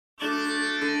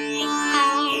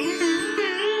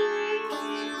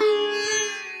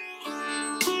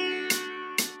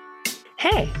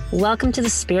Welcome to the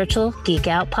Spiritual Geek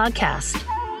Out podcast.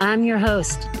 I'm your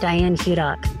host, Diane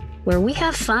Hudock, where we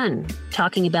have fun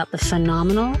talking about the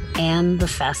phenomenal and the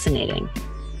fascinating.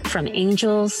 From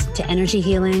angels to energy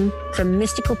healing, from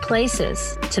mystical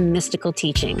places to mystical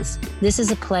teachings, this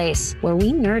is a place where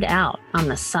we nerd out on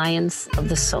the science of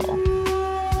the soul.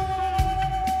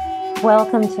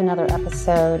 Welcome to another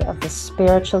episode of the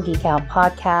Spiritual Geek Out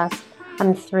podcast.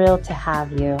 I'm thrilled to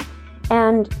have you.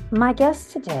 And my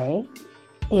guest today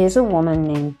is a woman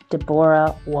named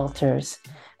Deborah Walters,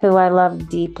 who I love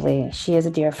deeply. She is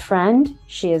a dear friend.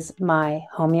 She is my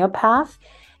homeopath,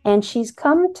 and she's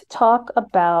come to talk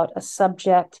about a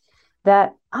subject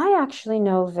that I actually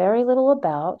know very little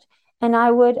about, and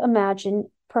I would imagine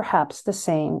perhaps the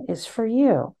same is for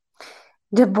you.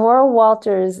 Deborah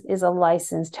Walters is a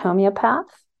licensed homeopath,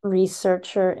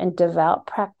 researcher, and devout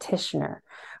practitioner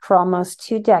for almost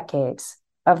 2 decades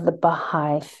of the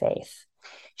Baha'i faith.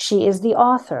 She is the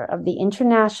author of the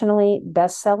internationally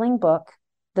best-selling book,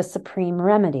 The Supreme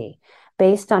Remedy,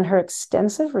 based on her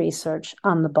extensive research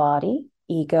on the body,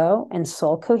 ego, and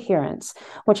soul coherence,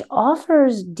 which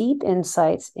offers deep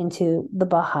insights into the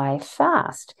Baha'i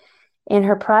fast. In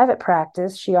her private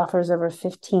practice, she offers over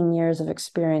 15 years of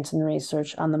experience and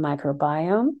research on the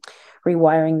microbiome,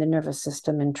 rewiring the nervous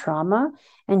system, and trauma,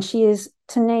 and she is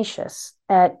tenacious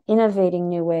at innovating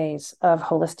new ways of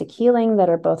holistic healing that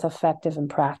are both effective and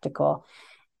practical.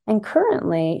 And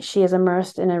currently, she is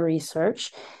immersed in a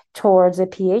research towards a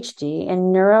PhD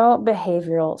in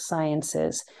neurobehavioral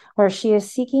sciences, where she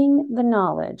is seeking the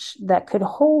knowledge that could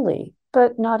wholly,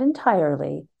 but not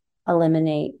entirely,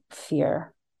 eliminate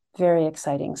fear. Very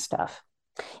exciting stuff.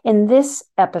 In this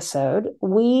episode,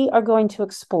 we are going to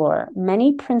explore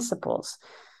many principles,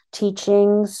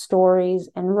 teachings, stories,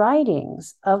 and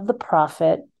writings of the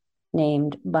prophet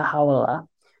named Baha'u'llah,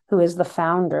 who is the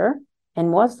founder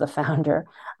and was the founder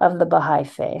of the Baha'i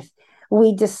faith.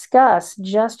 We discuss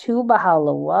just who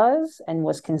Baha'u'llah was and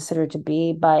was considered to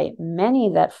be by many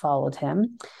that followed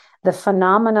him, the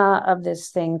phenomena of this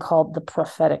thing called the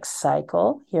prophetic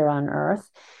cycle here on earth,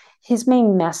 his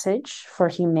main message for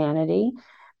humanity,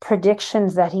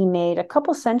 predictions that he made a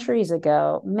couple centuries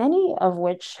ago, many of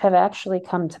which have actually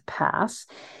come to pass,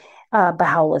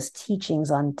 Baha'u'llah's teachings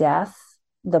on death,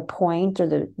 the point or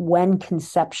the when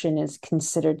conception is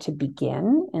considered to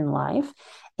begin in life,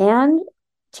 and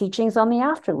teachings on the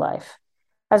afterlife,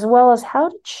 as well as how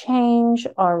to change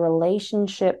our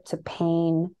relationship to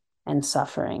pain and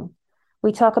suffering.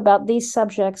 We talk about these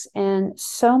subjects and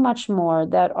so much more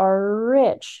that are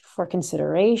rich for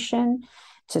consideration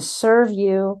to serve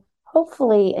you,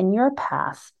 hopefully in your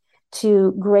path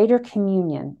to greater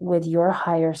communion with your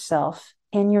higher self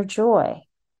and your joy.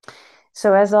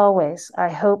 So as always, I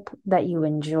hope that you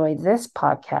enjoy this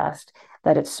podcast,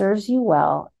 that it serves you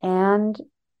well, and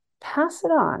pass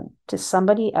it on to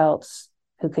somebody else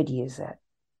who could use it.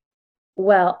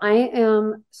 Well, I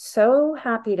am so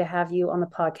happy to have you on the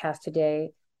podcast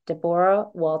today, Deborah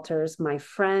Walters, my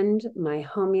friend, my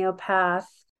homeopath,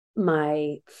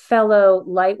 my fellow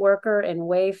light worker and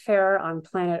wayfarer on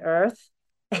planet Earth.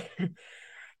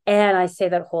 And I say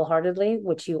that wholeheartedly,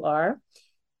 which you are.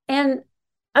 And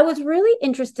I was really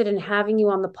interested in having you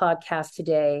on the podcast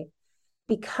today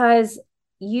because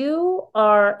you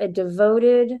are a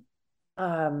devoted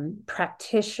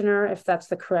practitioner, if that's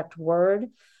the correct word,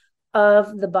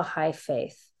 of the Baha'i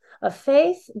faith, a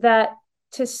faith that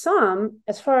to some,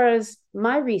 as far as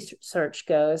my research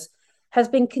goes, has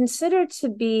been considered to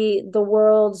be the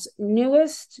world's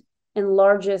newest and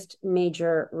largest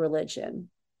major religion.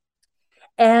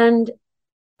 And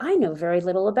I know very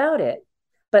little about it,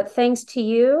 but thanks to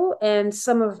you and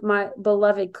some of my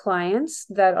beloved clients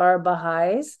that are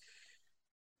Baha'is,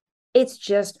 it's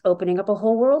just opening up a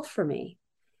whole world for me.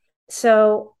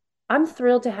 So I'm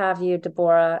thrilled to have you,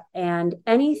 Deborah, and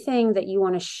anything that you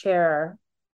want to share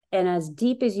and as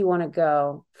deep as you want to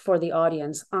go for the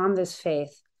audience on this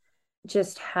faith,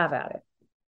 just have at it.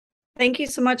 Thank you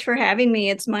so much for having me.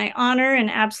 It's my honor and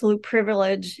absolute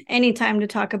privilege anytime to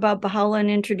talk about Baha'u'llah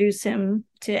and introduce him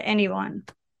to anyone.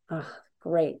 Oh,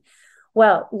 great.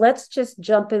 Well, let's just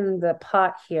jump in the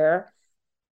pot here.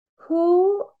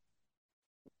 Who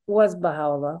was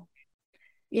Baha'u'llah?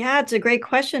 Yeah, it's a great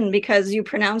question because you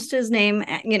pronounced his name,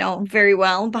 very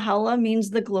well. Baha'u'llah means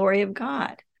the glory of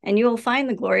God, and you will find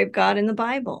the glory of God in the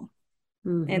Bible,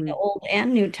 in the Old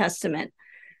and New Testament.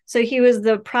 So he was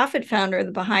the prophet founder of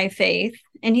the Baha'i faith,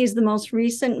 and he's the most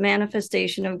recent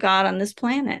manifestation of God on this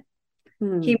planet.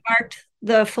 He marked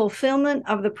the fulfillment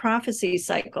of the prophecy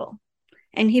cycle,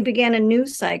 and he began a new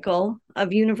cycle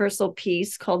of universal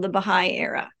peace called the Baha'i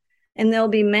era. and there'll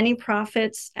be many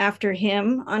prophets after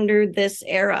him under this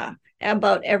era.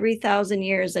 About every 1,000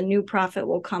 years, a new prophet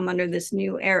will come under this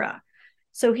new era.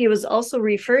 So he was also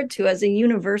referred to as a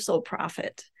universal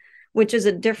prophet, which is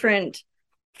a different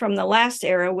from the last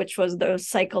era, which was the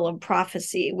cycle of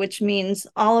prophecy, which means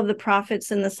all of the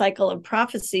prophets in the cycle of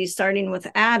prophecy, starting with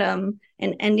Adam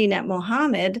and ending at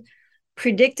Muhammad,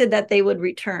 predicted that they would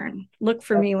return. Look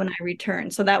for me when I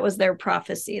return. So that was their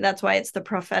prophecy. That's why it's the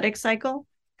prophetic cycle.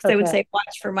 They would say,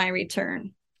 watch for my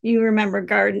return. You remember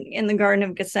in the Garden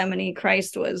of Gethsemane,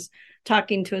 Christ was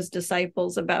talking to his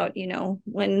disciples about,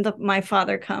 when my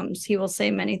Father comes, he will say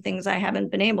many things I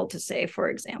haven't been able to say, for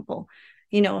example.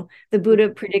 The Buddha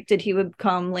predicted he would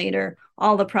come later.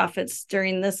 All the prophets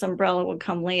during this umbrella would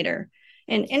come later.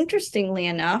 And interestingly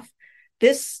enough,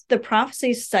 the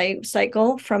prophecy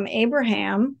cycle from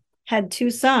Abraham had 2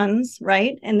 sons,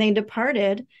 right? And they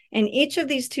departed. And each of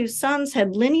these 2 sons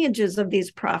had lineages of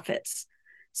these prophets.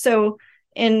 So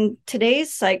in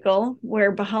today's cycle,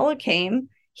 where Baha'u'llah came,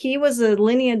 he was a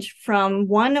lineage from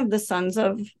one of the sons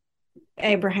of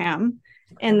Abraham.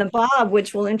 And the Bab,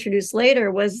 which we'll introduce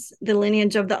later, was the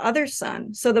lineage of the other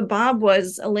son. So the Bab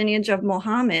was a lineage of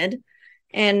Muhammad,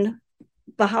 and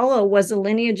Baha'u'llah was a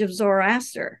lineage of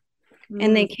Zoroaster.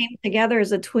 And they came together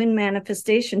as a twin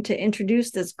manifestation to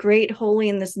introduce this great, holy,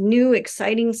 and this new,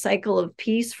 exciting cycle of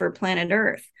peace for planet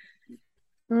Earth.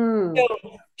 So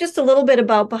just a little bit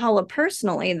about Baha'u'llah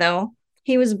personally, though.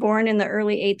 He was born in the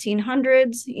early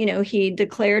 1800s. He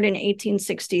declared in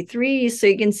 1863. So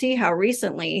you can see how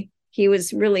recently he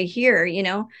was really here.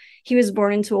 He was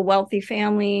born into a wealthy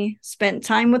family, spent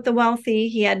time with the wealthy.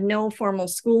 He had no formal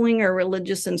schooling or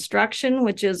religious instruction,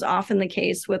 which is often the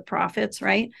case with prophets,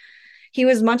 right? He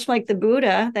was much like the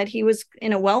Buddha, that he was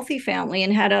in a wealthy family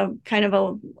and had a kind of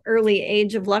a early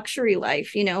age of luxury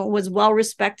life, was well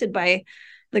respected by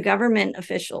the government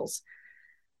officials.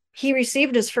 He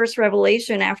received his first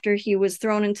revelation after he was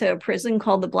thrown into a prison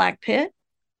called the Black Pit.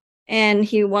 And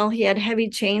he had heavy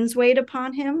chains weighed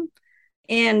upon him.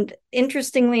 And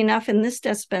interestingly enough, in this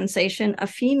dispensation, a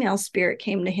female spirit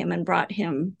came to him and brought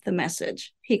him the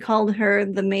message. He called her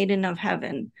the Maiden of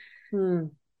Heaven.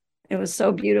 It was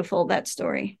so beautiful, that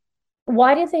story.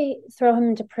 Why did they throw him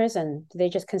into prison? Do they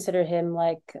just consider him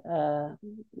like kind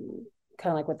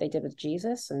of like what they did with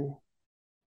Jesus?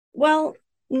 Well,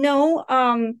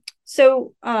 no.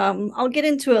 So I'll get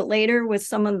into it later with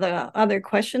some of the other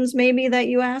questions maybe that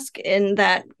you ask. And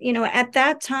that, at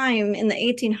that time in the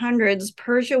 1800s,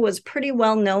 Persia was pretty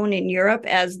well known in Europe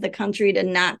as the country to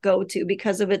not go to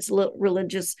because of its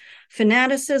religious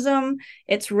fanaticism,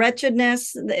 its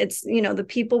wretchedness. It's, the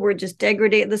people were just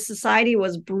degraded. The society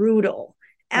was brutal,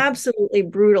 absolutely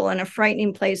brutal, and a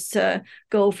frightening place to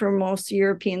go for most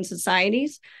European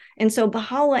societies. And so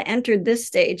Baha'u'llah entered this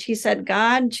stage. He said,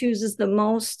 God chooses the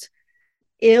most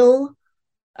ill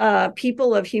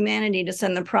people of humanity to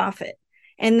send the prophet.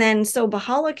 And then so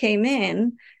Baha'u'llah came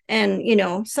in,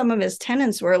 and, some of his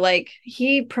tenets were like,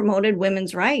 he promoted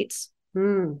women's rights.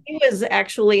 He was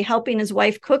actually helping his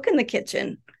wife cook in the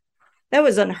kitchen. That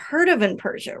was unheard of in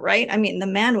Persia, right? I mean, the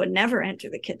man would never enter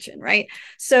the kitchen, right?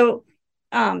 So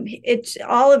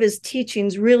all of his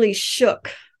teachings really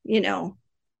shook,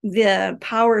 the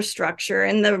power structure,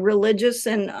 and the religious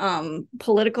and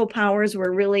political powers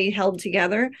were really held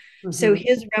together. So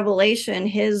his revelation,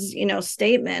 his,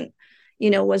 statement,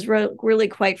 was really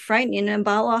quite frightening. And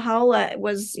Baha'u'llah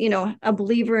was, a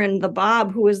believer in the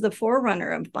Bab, who was the forerunner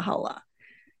of Baha'u'llah,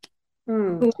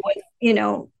 who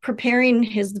was, preparing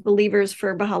his believers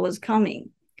for Baha'u'llah's coming.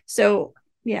 So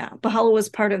yeah, Baha'u'llah was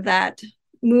part of that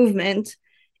movement.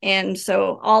 And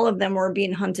so all of them were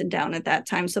being hunted down at that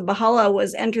time. So Baha'u'llah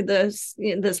entered this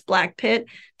Black Pit,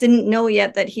 didn't know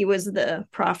yet that he was the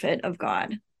prophet of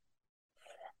God.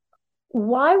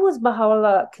 Why was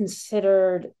Baha'u'llah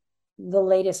considered the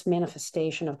latest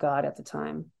manifestation of God at the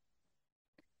time?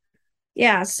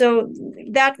 Yeah, so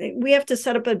that we have to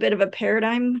set up a bit of a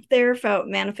paradigm there about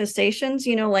manifestations.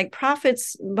 Like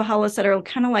prophets, Baha'u'llah said, are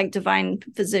kind of like divine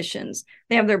physicians.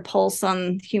 They have their pulse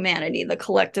on humanity, the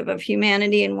collective of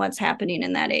humanity, and what's happening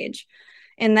in that age.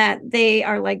 And that they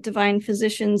are like divine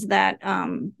physicians that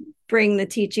bring the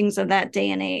teachings of that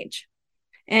day and age.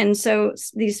 And so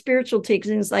these spiritual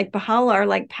teachings like Baha'u'llah are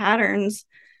like patterns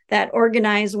that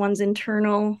organize one's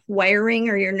internal wiring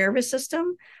or your nervous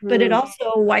system, but it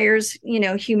also wires,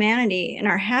 humanity and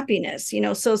our happiness,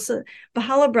 so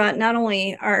Baha'u'llah brought not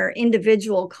only our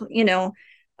individual,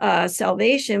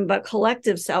 salvation, but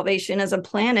collective salvation as a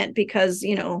planet, because,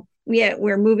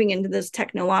 we're moving into this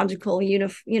technological,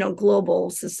 global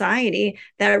society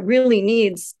that really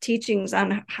needs teachings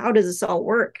on how does this all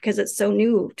work, because it's so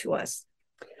new to us.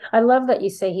 I love that you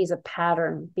say he's a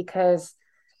pattern, because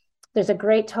there's a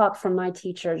great talk from my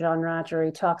teacher, John Roger.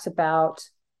 He talks about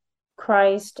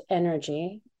Christ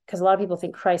energy, because a lot of people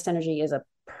think Christ energy is a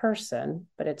person,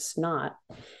 but it's not.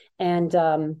 And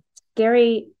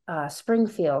Gary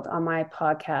Springfield on my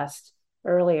podcast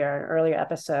earlier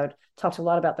episode talked a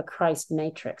lot about the Christ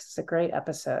matrix. It's a great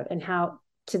episode, and how,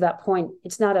 to that point,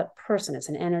 it's not a person, it's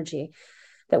an energy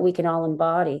that we can all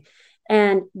embody.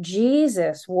 And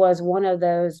Jesus was one of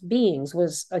those beings,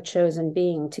 was a chosen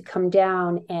being to come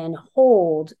down and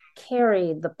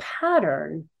carry the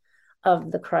pattern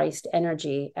of the Christ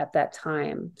energy at that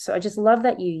time. So I just love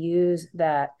that you use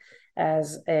that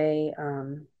as a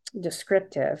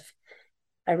descriptive.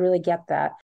 I really get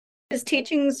that. His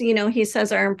teachings, he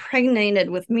says, are impregnated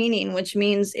with meaning, which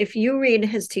means if you read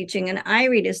his teaching and I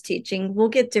read his teaching, we'll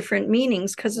get different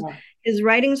meanings, because his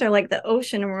writings are like the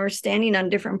ocean and we're standing on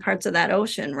different parts of that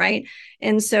ocean, right?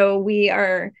 And so we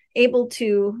are able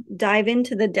to dive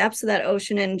into the depths of that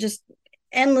ocean and just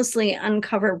endlessly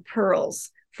uncover pearls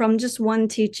from just one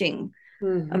teaching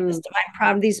of this divine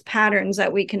proverb, these patterns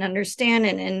that we can understand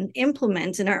and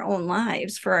implement in our own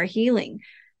lives for our healing.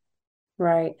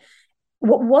 Right.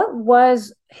 What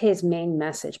was his main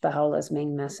message, Baha'u'llah's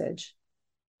main message?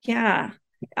 Yeah.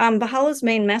 Baha'u'llah's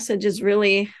main message is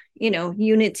really,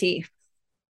 unity.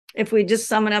 If we just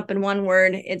sum it up in one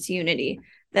word, it's unity.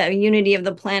 The unity of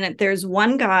the planet. There's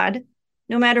one God.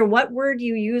 No matter what word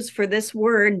you use for this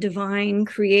word, divine,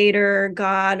 creator,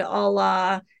 God,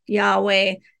 Allah,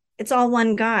 Yahweh, it's all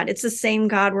one God. It's the same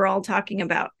God we're all talking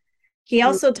about. He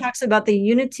also talks about the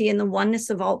unity and the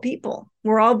oneness of all people.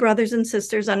 We're all brothers and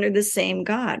sisters under the same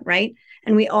God, right?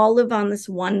 And we all live on this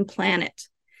one planet.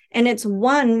 And it's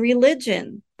one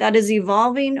religion that is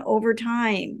evolving over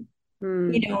time.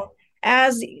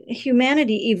 As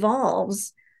humanity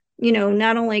evolves,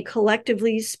 not only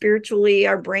collectively, spiritually,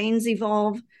 our brains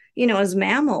evolve, as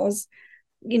mammals,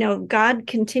 God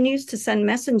continues to send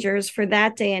messengers for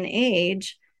that day and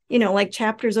age, like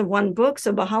chapters of one book.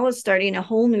 So Baha'u'llah is starting a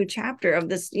whole new chapter of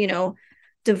this,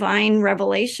 divine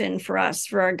revelation for us,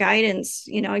 for our guidance,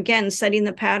 again, setting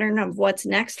the pattern of what's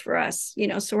next for us,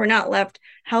 so we're not left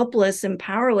helpless and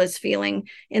powerless feeling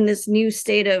in this new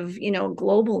state of,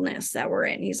 globalness that we're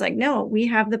in. He's like, no, we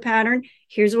have the pattern.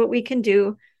 Here's what we can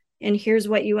do. And here's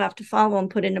what you have to follow and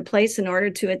put into place in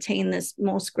order to attain this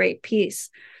most great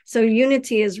peace. So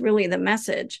unity is really the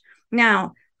message.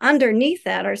 Now, underneath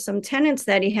that are some tenets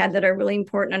that he had that are really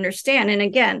important to understand. And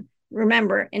again,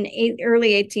 remember, in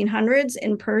early 1800s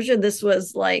in Persia, this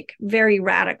was like very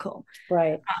radical.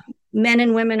 Right. Men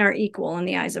and women are equal in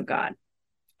the eyes of God.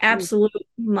 Absolute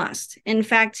must. In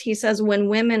fact, he says when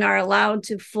women are allowed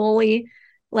to fully,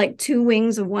 like two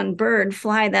wings of one bird,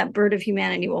 fly, that bird of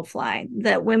humanity will fly.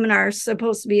 That women are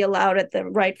supposed to be allowed at the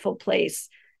rightful place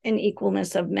in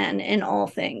equalness of men in all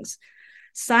things.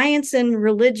 Science and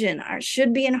religion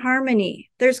should be in harmony.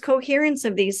 There's coherence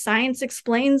of these. Science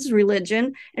explains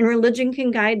religion, and religion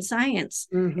can guide science.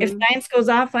 If science goes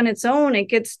off on its own, it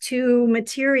gets too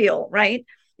material, right?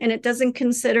 And it doesn't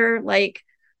consider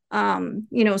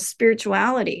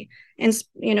spirituality. And,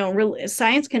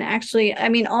 science can actually,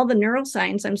 all the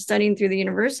neuroscience I'm studying through the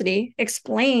university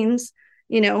explains,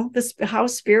 how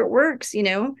spirit works,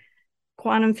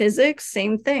 quantum physics,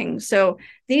 same thing. So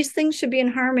these things should be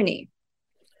in harmony.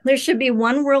 There should be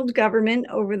one world government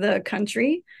over the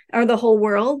country or the whole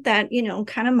world that,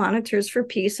 kind of monitors for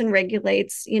peace and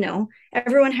regulates,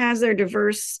 everyone has their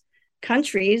diverse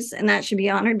countries and that should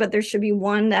be honored, but there should be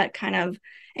one that kind of,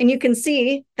 and you can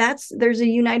see there's a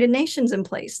United Nations in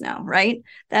place now, right?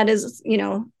 That is,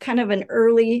 kind of an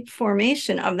early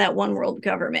formation of that one world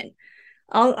government.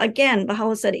 Again,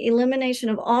 Baha'u'llah said, elimination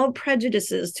of all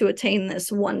prejudices to attain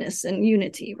this oneness and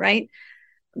unity, right?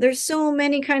 There's so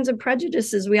many kinds of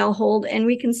prejudices we all hold, and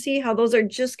we can see how those are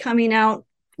just coming out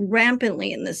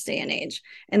rampantly in this day and age,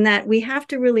 and that we have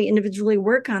to really individually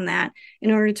work on that in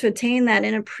order to attain that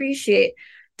and appreciate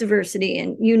diversity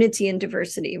and unity and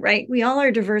diversity, right? We all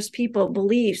are diverse people,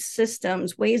 beliefs,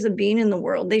 systems, ways of being in the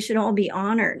world. They should all be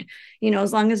honored,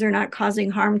 as long as they're not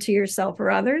causing harm to yourself or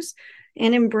others,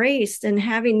 and embraced. And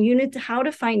having unity, how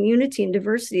to find unity and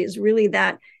diversity is really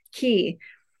that key.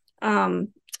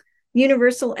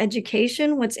 Universal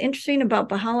education. What's interesting about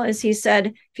Baha'u'llah is he said,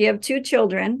 if you have two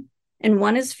children and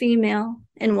one is female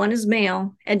and one is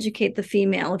male, educate the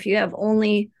female. If you have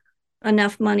only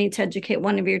enough money to educate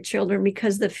one of your children,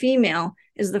 because the female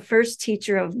is the first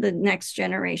teacher of the next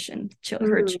generation,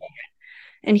 her children.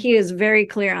 And he is very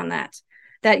clear on that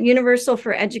universal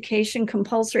for education,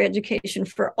 compulsory education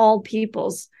for all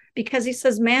peoples, because he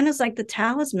says man is like the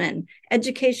talisman.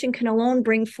 Education can alone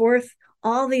bring forth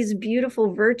all these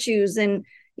beautiful virtues and,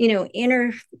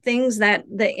 inner things that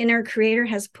the inner creator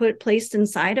has placed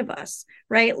inside of us,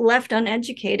 right? Left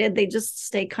uneducated, they just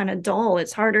stay kind of dull.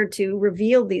 It's harder to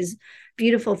reveal these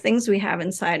beautiful things we have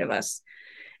inside of us.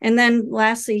 And then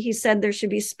lastly, he said there should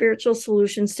be spiritual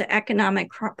solutions to economic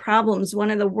problems.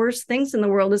 One of the worst things in the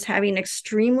world is having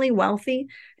extremely wealthy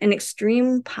and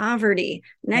extreme poverty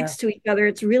next to each other.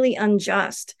 It's really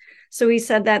unjust. So he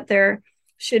said that there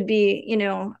should be,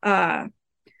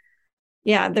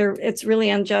 it's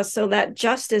really unjust. So that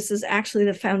justice is actually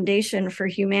the foundation for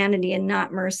humanity and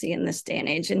not mercy in this day and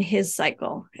age in his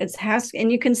cycle.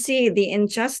 And you can see the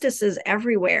injustices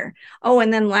everywhere. Oh,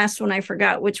 and then last one I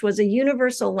forgot, which was a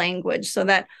universal language so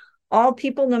that all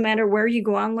people, no matter where you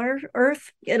go on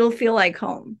earth, it'll feel like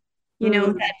home.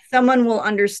 That someone will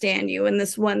understand you in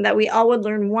this one, that we all would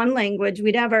learn one language.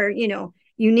 We'd have our,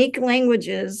 unique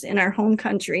languages in our home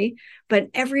country, but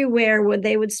everywhere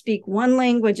they would speak one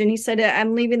language. And he said,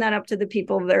 I'm leaving that up to the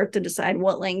people of the earth to decide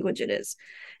what language it is.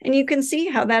 And you can see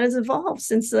how that has evolved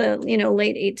since the,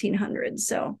 late 1800s.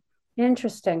 So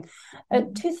interesting.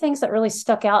 Two things that really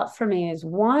stuck out for me is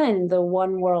one, the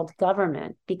one world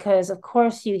government, because of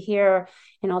course you hear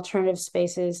in alternative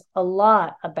spaces a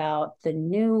lot about the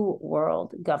new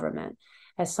world government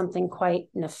as something quite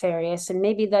nefarious. And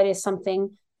maybe that is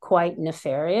something quite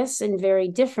nefarious and very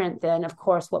different than, of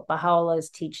course, what Baha'u'llah's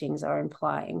teachings are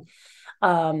implying.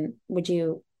 Would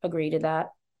you agree to that?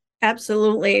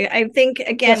 Absolutely. I think,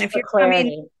 again, just if you're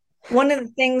coming, one of the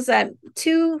things that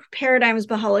two paradigms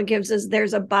Baha'u'llah gives is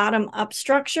there's a bottom-up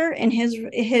structure in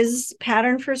his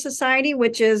pattern for society,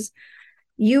 which is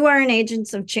you are an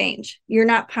agent of change. You're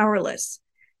not powerless.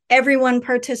 Everyone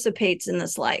participates in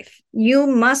this life. You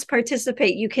must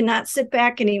participate. You cannot sit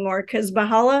back anymore, because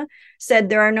Baha'u'llah said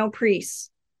there are no priests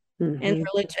in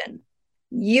religion.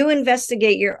 You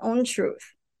investigate your own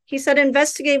truth. He said,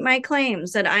 investigate my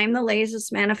claims that I'm the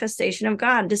latest manifestation of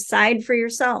God. Decide for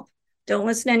yourself. Don't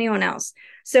listen to anyone else.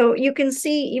 So you can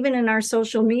see, even in our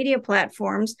social media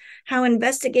platforms, how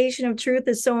investigation of truth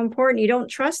is so important. You don't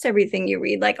trust everything you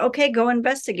read. Like, okay, go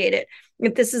investigate it.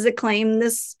 If this is a claim,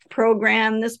 this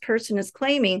program, this person is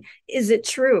claiming, is it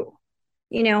true?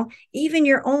 Even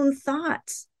your own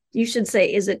thoughts, you should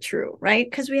say, is it true? Right?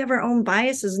 Because we have our own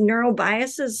biases, neural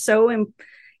biases, so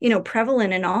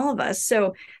prevalent in all of us.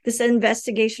 So this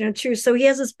investigation of truth. So he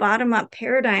has this bottom-up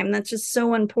paradigm that's just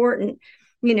so important.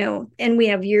 And we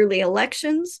have yearly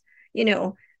elections,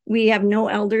 we have no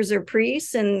elders or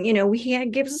priests. And, he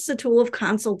gives us a tool of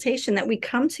consultation that we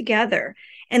come together,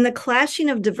 and the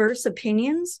clashing of diverse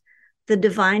opinions, the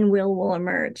divine will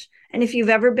emerge. And if you've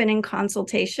ever been in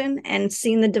consultation and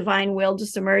seen the divine will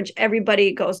just emerge,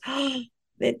 everybody goes, oh,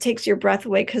 it takes your breath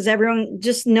away, because everyone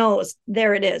just knows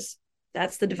there it is.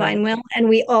 That's the divine will. And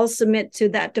we all submit to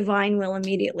that divine will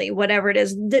immediately, whatever it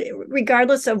is,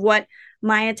 regardless of what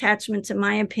my attachment to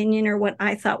my opinion or what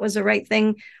I thought was the right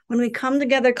thing. When we come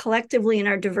together collectively in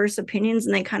our diverse opinions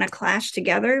and they kind of clash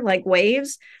together like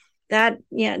waves, that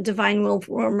divine will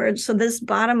emerge. So this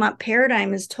bottom-up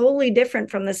paradigm is totally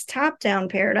different from this top-down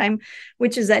paradigm,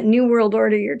 which is that new world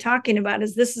order you're talking about.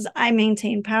 I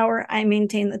maintain power, I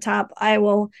maintain the top, I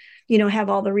will, have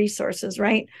all the resources,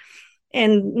 right?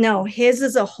 And no, his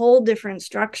is a whole different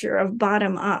structure of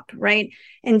bottom up, right?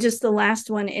 And just the last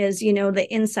one is, the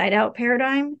inside out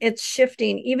paradigm. It's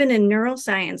shifting. Even in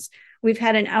neuroscience, we've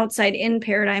had an outside in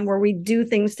paradigm where we do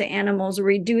things to animals, or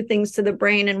we do things to the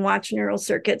brain and watch neural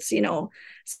circuits,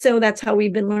 So that's how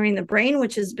we've been learning the brain,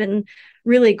 which has been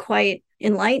really quite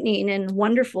enlightening and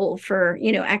wonderful for,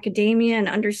 academia and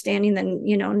understanding the,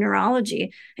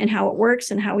 neurology and how it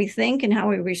works and how we think and how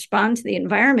we respond to the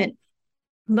environment.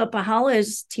 But Baha'u'llah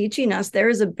is teaching us there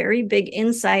is a very big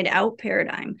inside out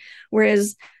paradigm,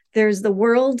 whereas there's the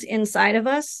world inside of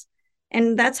us.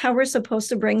 And that's how we're supposed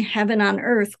to bring heaven on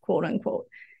earth, quote unquote,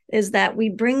 is that we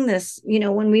bring this,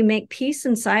 when we make peace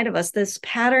inside of us, this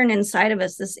pattern inside of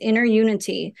us, this inner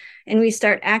unity, and we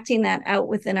start acting that out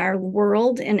within our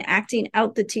world and acting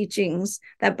out the teachings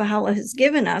that Baha'u'llah has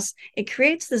given us, it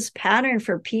creates this pattern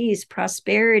for peace,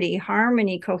 prosperity,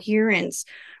 harmony, coherence,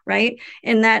 right?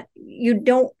 And that you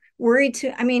don't worry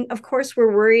of course,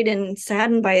 we're worried and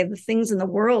saddened by the things in the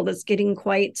world. It's getting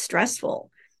quite stressful.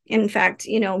 In fact,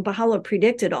 Baha'u'llah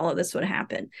predicted all of this would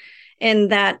happen.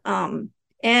 And that,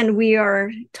 and we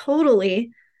are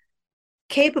totally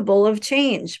capable of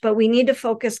change, but we need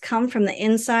to come from the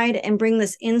inside and bring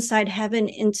this inside heaven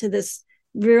into this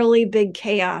really big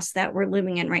chaos that we're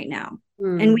living in right now.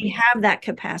 And we have that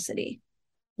capacity.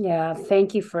 Yeah,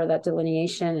 thank you for that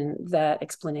delineation and that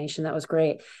explanation. That was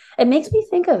great. It makes me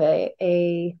think of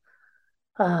a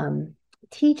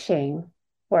teaching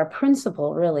or a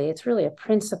principle, really. It's really a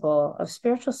principle of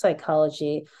spiritual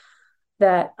psychology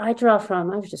that I draw from.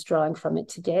 I was just drawing from it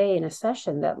today in a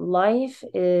session, that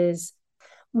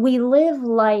we live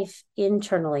life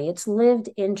internally. It's lived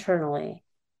internally,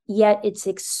 yet it's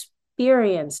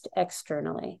experienced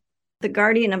externally. The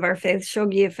guardian of our faith,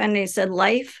 Shoghi Effendi, said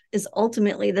life is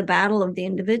ultimately the battle of the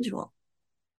individual,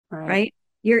 right?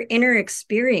 Your inner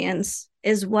experience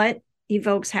is what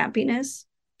evokes happiness,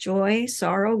 joy,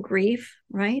 sorrow, grief,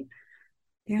 right?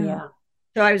 Yeah.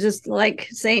 So I was just like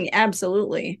saying,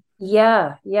 absolutely.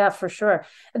 Yeah, for sure.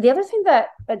 The other thing that,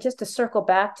 just to circle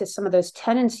back to some of those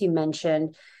tenets you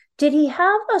mentioned, did he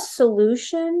have a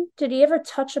solution? Did he ever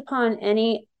touch upon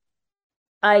any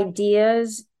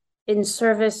ideas in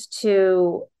service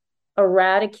to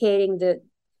eradicating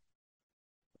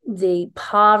the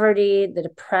poverty, the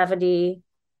depravity,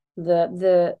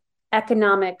 the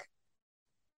economic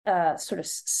sort of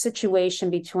situation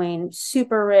between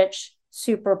super rich,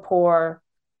 super poor,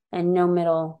 and no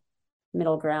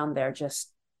middle ground there?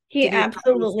 Just he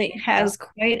absolutely has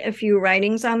quite a few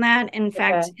writings on that. In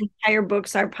fact, entire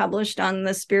books are published on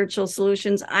the spiritual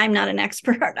solutions. I'm not an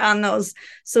expert on those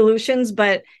solutions,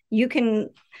 but you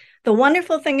can. The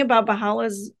wonderful thing about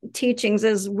Baha'u'llah's teachings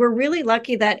is we're really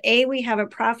lucky that A, we have a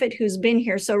prophet who's been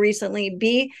here so recently.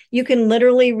 B, you can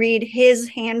literally read his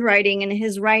handwriting and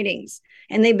his writings,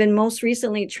 and they've been most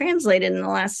recently translated in the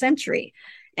last century.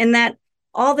 And that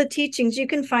all the teachings, you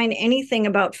can find anything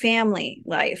about family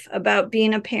life, about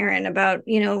being a parent, about,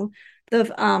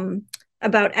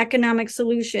 about economic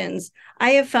solutions.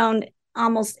 I have found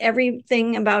almost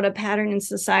everything about a pattern in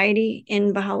society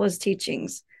in Baha'u'llah's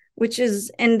teachings,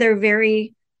 and they're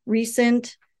very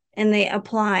recent, and they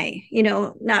apply,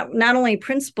 not only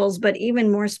principles, but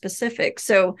even more specific.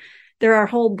 So there are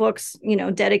whole books,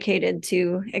 dedicated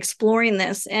to exploring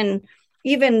this, and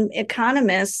even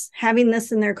economists having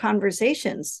this in their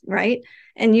conversations, right?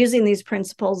 And using these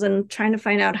principles and trying to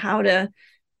find out how to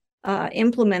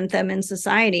implement them in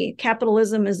society.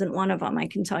 Capitalism isn't one of them, I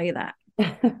can tell you that.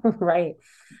 Right.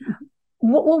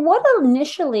 Well, what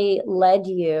initially led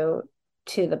you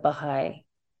to the Baha'i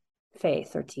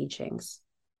faith or teachings?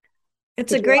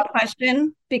 It's a great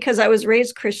question, because I was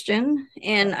raised Christian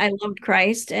and I loved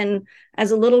Christ. And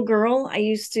as a little girl, I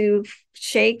used to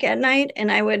shake at night,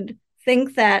 and I would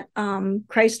think that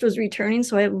Christ was returning.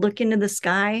 So I would look into the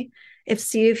sky,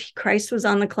 see if Christ was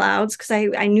on the clouds, because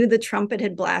I knew the trumpet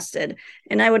had blasted,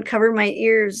 and I would cover my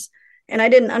ears, and I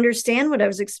didn't understand what I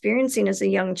was experiencing as a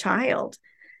young child.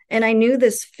 And I knew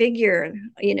this figure,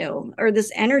 or this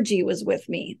energy was with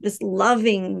me, this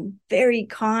loving, very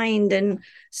kind, and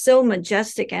so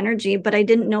majestic energy, but I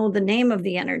didn't know the name of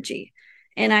the energy.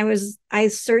 And I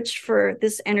searched for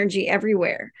this energy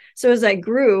everywhere. So as I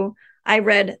grew, I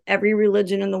read every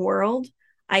religion in the world.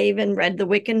 I even read the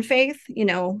Wiccan faith,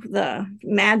 the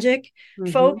magic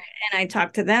folk, and I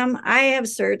talked to them. I have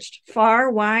searched far,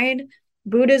 wide,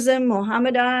 Buddhism,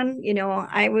 Mohammedan,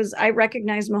 I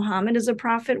recognized Muhammad as a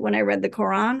prophet when I read the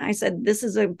Quran. I said, this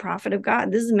is a prophet of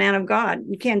God. This is a man of God.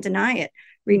 You can't deny it,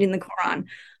 reading the Quran.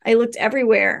 I looked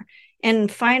everywhere.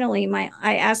 And finally,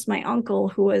 I asked my uncle,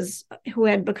 who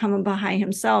had become a Baha'i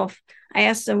himself. I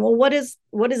asked him, well, what is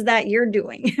that you're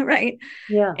doing? Right.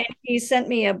 Yeah. And he sent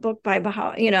me a book by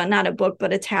Baha, not a book,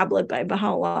 but a tablet by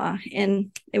Baha'u'llah.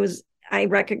 And I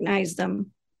recognized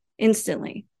them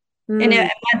instantly. And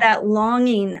that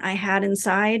longing I had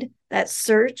inside, that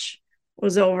search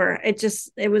was over.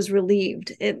 It was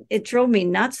relieved. It drove me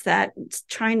nuts, that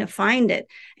trying to find it.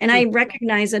 And I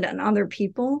recognize it in other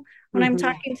people. When I'm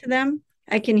talking to them,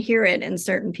 I can hear it in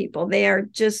certain people. They are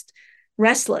just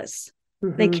restless.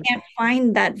 They can't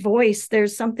find that voice.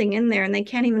 There's something in there and they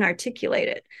can't even articulate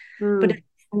it. But it's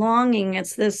longing.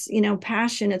 It's this,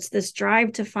 passion. It's this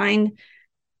drive to find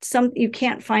you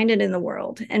can't find it in the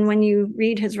world. And when you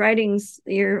read his writings,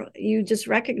 you just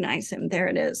recognize him. There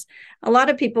it is. A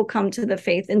lot of people come to the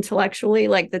faith intellectually,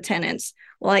 like the tenets.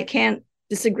 Well, I can't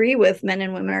disagree with men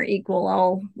and women are equal,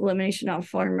 all elimination of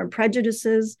form of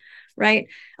prejudices, right?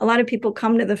 A lot of people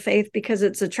come to the faith because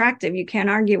it's attractive. You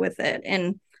can't argue with it.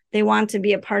 And they want to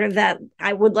be a part of that.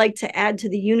 I would like to add to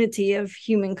the unity of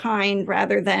humankind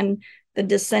rather than the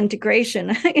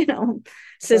disintegration,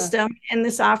 system. And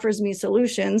this offers me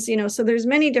solutions, so there's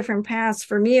many different paths.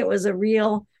 For me, it was a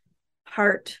real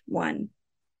heart one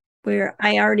where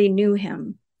I already knew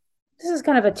him. This is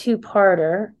kind of a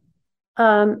two-parter.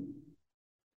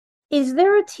 Is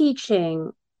there a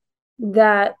teaching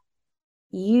that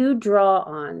you draw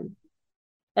on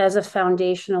as a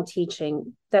foundational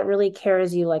teaching that really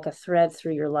carries you like a thread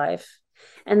through your life?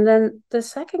 And then the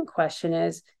second question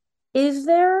is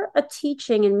there a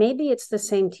teaching, and maybe it's the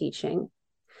same teaching,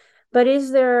 But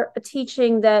is there a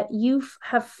teaching that you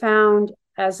have found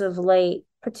as of late,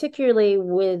 particularly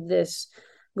with this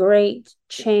great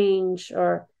change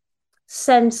or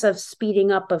sense of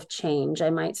speeding up of change, I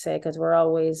might say, because we're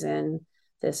always in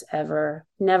this ever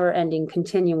never ending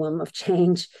continuum of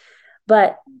change,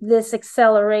 but this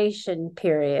acceleration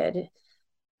period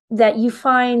that you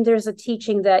find there's a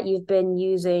teaching that you've been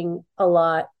using a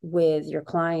lot with your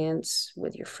clients,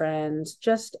 with your friends,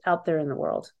 just out there in the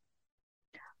world?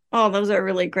 Oh, those are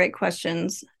really great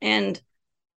questions. And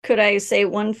could I say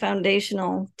one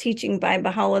foundational teaching by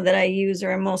Baha'u'llah that I use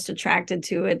or am most attracted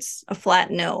to? It's a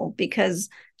flat no, because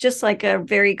just like a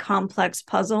very complex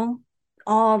puzzle,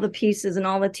 all the pieces and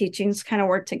all the teachings kind of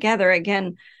work together.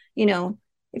 Again,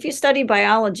 if you study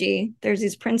biology, there's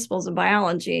these principles of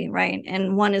biology, right?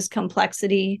 And one is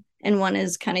complexity and one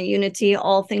is kind of unity.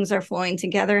 All things are flowing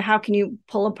together. How can you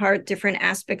pull apart different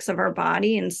aspects of our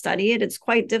body and study it? It's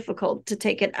quite difficult to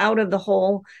take it out of the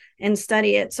whole and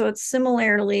study it. So it's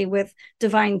similarly with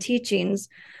divine teachings.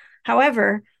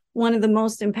 However, one of the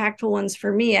most impactful ones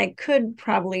for me, I could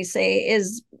probably say,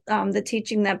 is the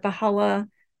teaching that Baha'u'llah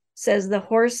says the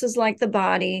horse is like the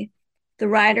body, the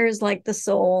rider is like the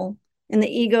soul, and the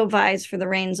ego vies for the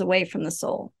reins away from the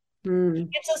soul.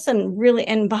 It gives us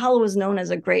and Baha'u'llah was known as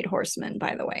a great horseman,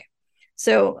 by the way.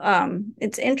 So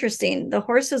it's interesting. The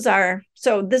horses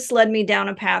so this led me down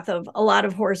a path of a lot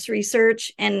of horse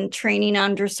research and training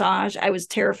on dressage. I was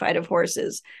terrified of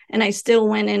horses, and I still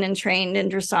went in and trained in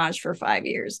dressage for 5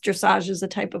 years. Dressage is a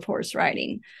type of horse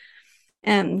riding,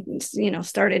 and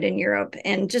started in Europe.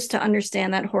 And just to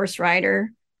understand that horse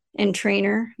rider and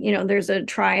trainer, there's a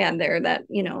triad there that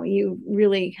you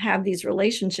really have these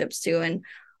relationships to, and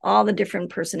all the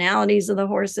different personalities of the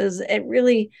horses. It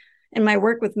really, in my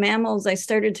work with mammals, I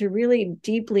started to really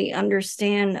deeply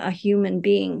understand a human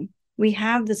being. We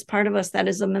have this part of us that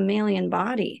is a mammalian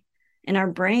body in our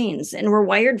brains, and we're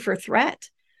wired for threat.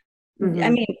 Mm-hmm. I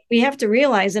mean, we have to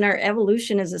realize in our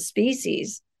evolution as a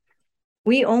species,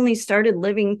 we only started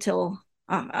living till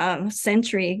a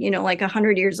century, like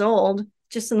 100 years old,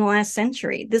 just in the last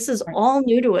century. This is all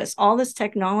new to us, all this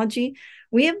technology.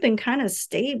 We have been kind of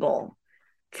stable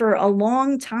for a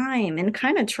long time and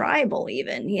kind of tribal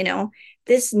even,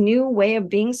 this new way of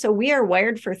being. So we are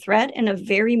wired for threat in a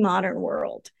very modern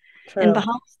world. True. And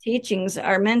Baha'u'llah's teachings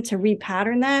are meant to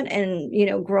repattern that and,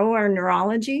 grow our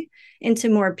neurology into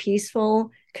more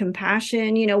peaceful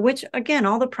compassion, which again,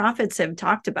 all the prophets have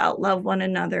talked about: love one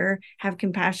another, have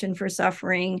compassion for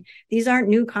suffering. These aren't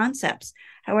new concepts.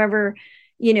 However,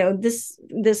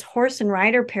 this horse and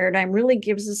rider paradigm really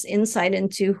gives us insight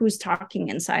into who's talking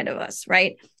inside of us,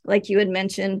 right? Like you had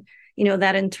mentioned,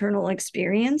 that internal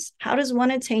experience. How does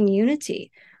one attain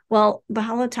unity? Well,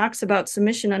 Baha'u'llah talks about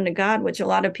submission unto God, which a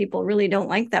lot of people really don't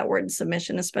like that word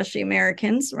submission, especially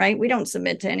Americans, right? We don't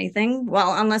submit to anything,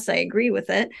 well, unless I agree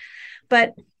with it.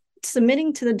 But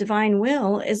submitting to the divine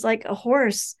will is like a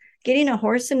horse. Getting a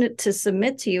horse to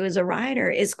submit to you as a rider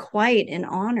is quite an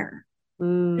honor.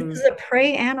 This is a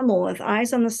prey animal with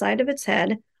eyes on the side of its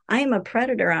head. I am a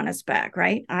predator on its back,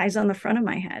 right? Eyes on the front of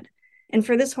my head. And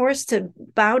for this horse to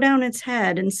bow down its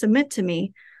head and submit to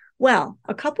me, well,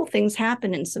 a couple things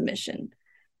happen in submission.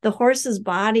 The horse's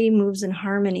body moves in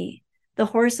harmony. The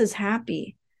horse is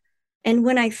happy. And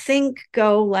when I think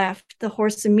go left, the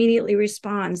horse immediately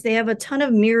responds. They have a ton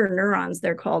of mirror neurons,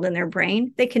 they're called, in their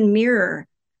brain. They can mirror.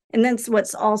 And that's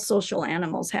what all social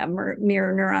animals have,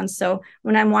 mirror neurons. So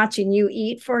when I'm watching you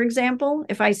eat, for example,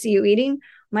 if I see you eating,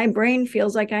 my brain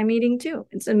feels like I'm eating too.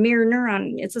 It's a mirror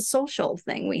neuron. It's a social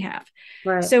thing we have.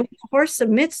 Right. So when the horse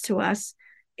submits to us,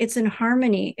 it's in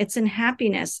harmony. It's in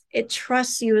happiness. It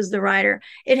trusts you as the rider.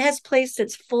 It has placed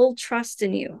its full trust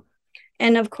in you.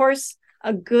 And of course,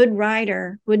 a good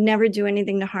rider would never do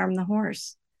anything to harm the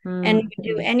horse and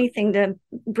do anything to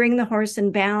bring the horse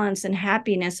in balance and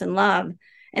happiness and love.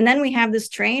 And then we have this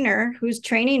trainer who's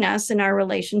training us in our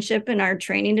relationship and our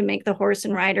training to make the horse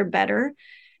and rider better.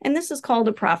 And this is called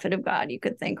a prophet of God, you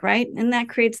could think, right? And that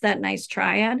creates that nice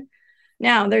triad.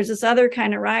 Now, there's this other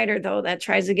kind of rider, though, that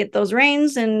tries to get those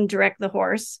reins and direct the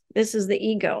horse. This is the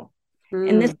ego.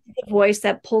 And this is the voice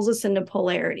that pulls us into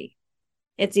polarity.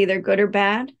 It's either good or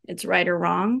bad. It's right or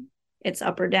wrong. It's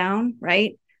up or down,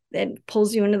 right? That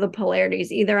pulls you into the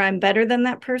polarities. Either I'm better than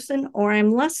that person or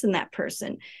I'm less than that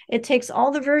person. It takes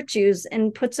all the virtues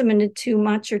and puts them into too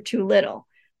much or too little,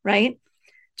 right?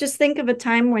 Just think of a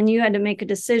time when you had to make a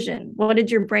decision. What did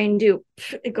your brain do?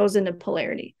 It goes into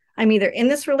polarity. I'm either in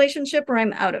this relationship or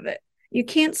I'm out of it. You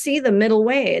can't see the middle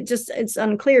way. It's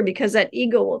unclear because that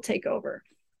ego will take over.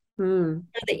 The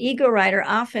ego rider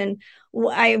often,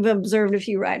 I've observed a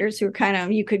few riders who are kind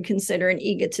of, you could consider an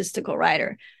egotistical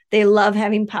rider. They love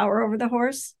having power over the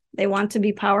horse. They want to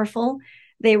be powerful.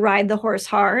 They ride the horse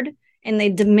hard and they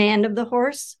demand of the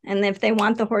horse. And if they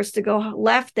want the horse to go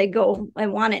left, they go, I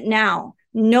want it now.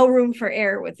 No room for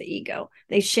error with the ego.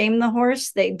 They shame the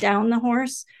horse, they down the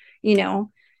horse,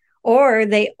 or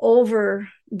they overdo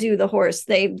the horse.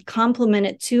 They compliment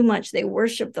it too much. They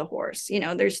worship the horse.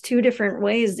 There's two different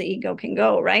ways the ego can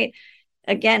go, right?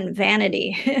 Again,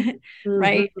 vanity,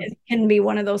 right? It can be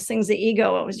one of those things, the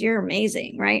ego, you're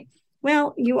amazing, right?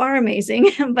 Well, you are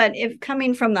amazing, but if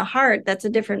coming from the heart, that's a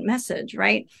different message,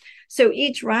 right? So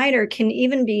each rider can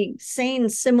even be saying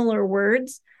similar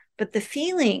words, but the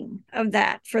feeling of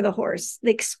that for the horse,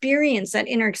 the experience, that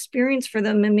inner experience for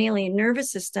the mammalian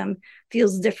nervous system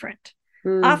feels different.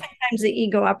 Oftentimes the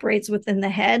ego operates within the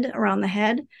head, around the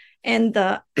head, and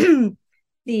the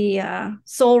the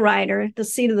soul rider, the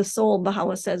seat of the soul,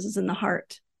 Baha'u'llah says, is in the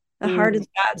heart. The heart is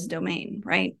God's domain,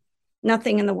 right?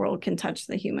 Nothing in the world can touch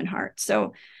the human heart.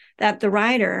 So that the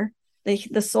rider,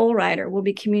 the soul rider, will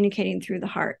be communicating through the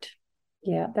heart.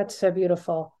 Yeah, that's so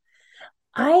beautiful.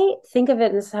 I think of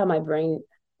it, this is how my brain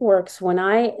works, when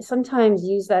I sometimes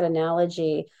use that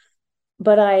analogy,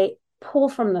 but I pull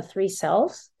from the three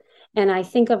selves, and I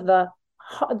think of the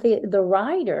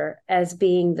rider as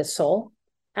being the soul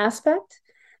aspect,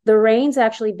 the reins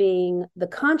actually being the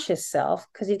conscious self,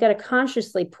 because you've got to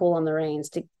consciously pull on the reins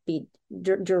to be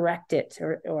direct it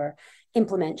or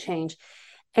implement change.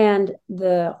 And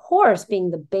the horse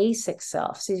being the basic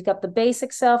self. So you've got the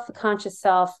basic self, the conscious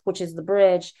self, which is the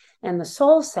bridge, and the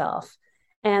soul self.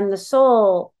 And the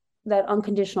soul, that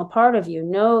unconditional part of you,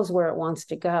 knows where it wants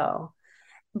to go.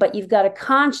 But you've got to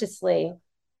consciously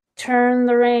turn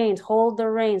the reins, hold the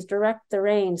reins, direct the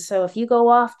reins. So if you go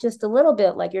off just a little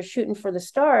bit, like you're shooting for the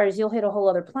stars, you'll hit a whole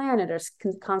other planet or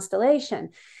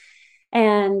constellation.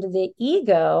 And the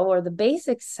ego, or the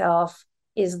basic self,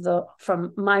 is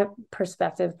from my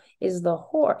perspective, is the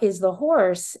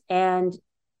horse, and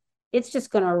it's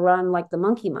just going to run like the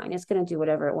monkey mind. It's going to do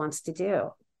whatever it wants to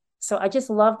do. So I just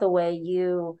love the way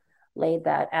you laid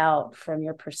that out from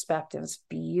your perspective. It's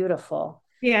beautiful.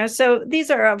 Yeah, so these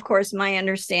are, of course, my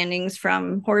understandings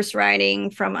from horse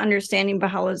riding, from understanding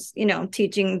Baha'u'llah's,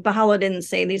 teaching. Baha'u'llah didn't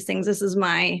say these things. This is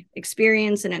my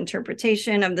experience and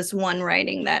interpretation of this one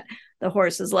writing, that the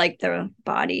horse is like the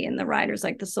body and the rider is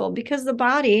like the soul, because the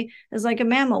body is like a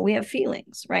mammal. We have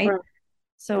feelings, right?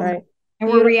 So, right. And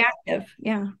we're reactive.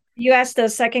 Yeah. You asked the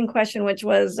second question, which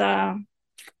was,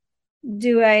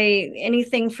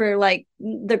 anything for like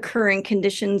the current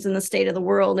conditions in the state of the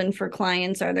world, and for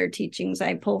clients, are there teachings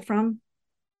I pull from?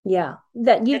 Yeah,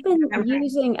 that you've been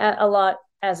using a lot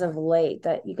as of late,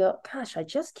 that you go, gosh, I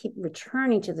just keep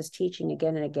returning to this teaching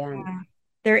again and again. Yeah,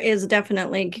 there is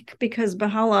definitely, because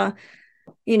Baha'u'llah,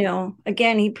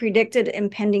 again, he predicted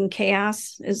impending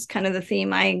chaos is kind of the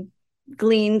theme I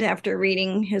gleaned after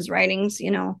reading his writings,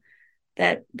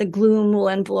 that the gloom will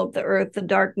envelope the earth, the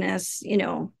darkness,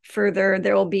 further,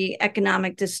 there will be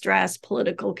economic distress,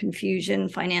 political confusion,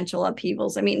 financial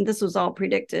upheavals. I mean, this was all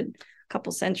predicted a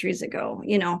couple centuries ago,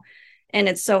 and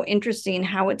it's so interesting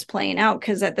how it's playing out,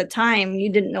 because at the time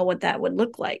you didn't know what that would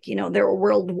look like. There were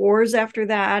world wars after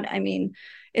that. I mean,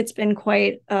 it's been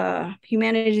quite,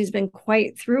 humanity's been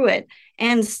quite through it,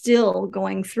 and still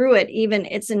going through it. Even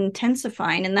it's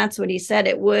intensifying. And that's what he said.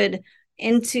 It would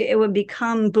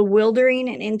become bewildering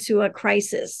and into a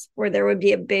crisis where there would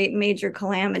be a major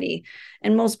calamity.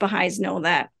 And most Baha'is know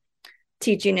that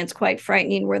teaching. It's quite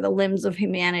frightening, where the limbs of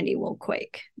humanity will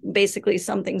quake. Basically,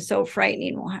 something so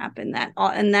frightening will happen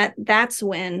that's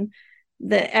when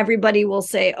everybody will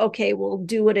say, okay, we'll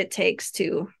do what it takes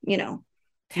to,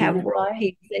 have world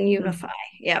peace and unify.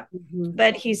 Yep.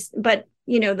 But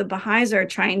the Baha'is are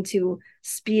trying to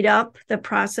speed up the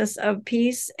process of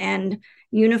peace and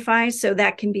unify, so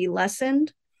that can be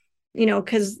lessened,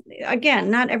 because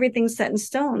again, not everything's set in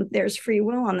stone. There's free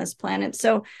will on this planet.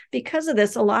 So because of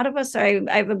this, a lot of us,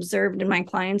 I've observed, and my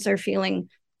clients are feeling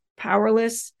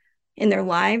powerless in their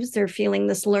lives. They're feeling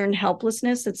this learned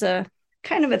helplessness. It's a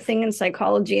kind of a thing in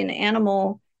psychology, and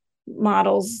animal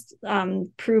models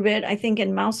prove it. I think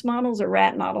in mouse models or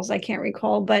rat models, I can't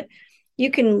recall, but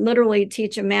you can literally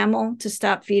teach a mammal to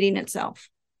stop feeding itself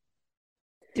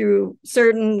through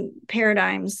certain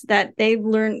paradigms that they've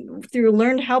learned. Through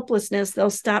learned helplessness, they'll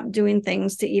stop doing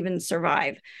things to even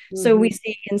survive. So we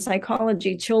see in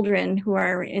psychology children who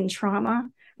are in trauma,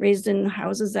 raised in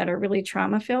houses that are really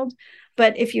trauma filled.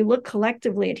 But if you look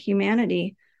collectively at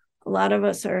humanity, a lot of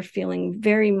us are feeling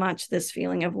very much this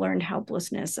feeling of learned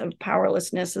helplessness, of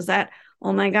powerlessness, is that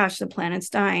oh my gosh, the planet's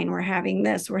dying. We're having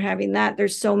this, we're having that.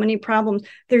 There's so many problems.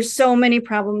 There's so many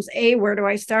problems. A, where do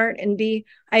I start? And B,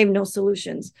 I have no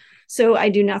solutions. So I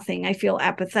do nothing. I feel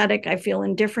apathetic. I feel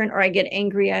indifferent, or I get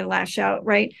angry. I lash out,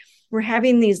 right? We're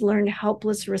having these learned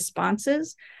helpless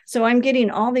responses. So I'm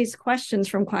getting all these questions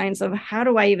from clients of how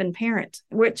do I even parent,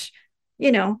 which,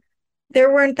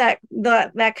 there weren't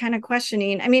that kind of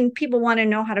questioning. I mean, people want to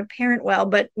know how to parent well,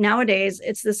 but nowadays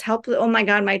it's this helpless, oh my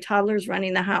God, my toddler's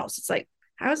running the house. It's like,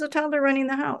 how is a toddler running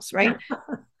the house, right?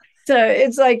 So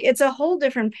it's like, it's a whole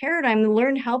different paradigm. The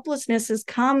learned helplessness has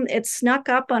come, it's snuck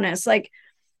up on us. Like,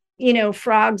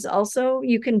 frogs also,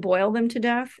 you can boil them to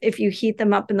death if you heat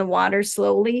them up in the water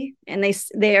slowly, and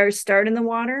they are start in the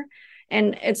water.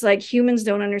 And it's like humans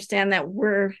don't understand that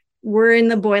we're in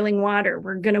the boiling water.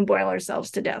 We're going to boil ourselves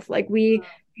to death. Like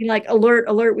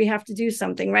alert, we have to do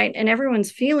something, right? And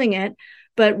everyone's feeling it,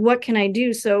 but what can I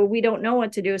do? So we don't know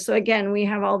what to do. So again, we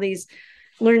have all these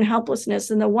learned helplessness.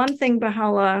 And the one thing,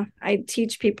 Baha'u'llah, I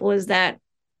teach people is that,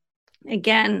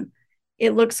 again,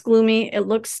 it looks gloomy, it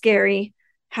looks scary.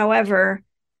 However,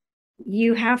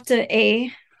 you have to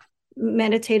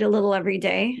meditate a little every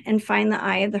day and find the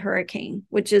eye of the hurricane,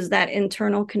 which is that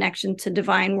internal connection to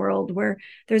divine world, where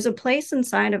there's a place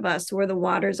inside of us where the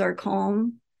waters are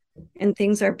calm and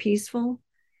things are peaceful.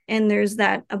 And there's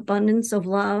that abundance of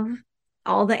love.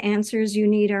 All the answers you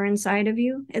need are inside of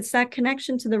you. It's that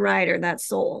connection to the rider, that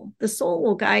soul. The soul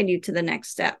will guide you to the next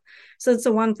step. So it's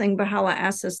the one thing Baha'u'llah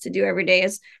asks us to do every day,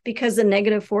 is because the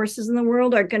negative forces in the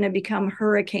world are going to become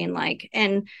hurricane-like.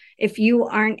 And if you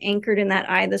aren't anchored in that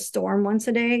eye of the storm once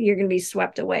a day, you're going to be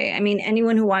swept away. I mean,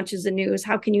 anyone who watches the news,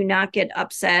 how can you not get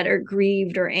upset or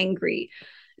grieved or angry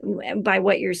by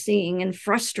what you're seeing and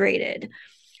frustrated?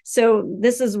 So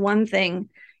this is one thing,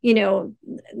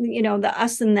 the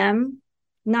us and them,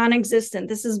 non-existent.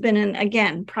 This has been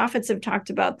again, prophets have talked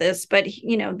about this, but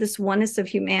this oneness of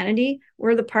humanity,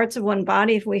 we're the parts of one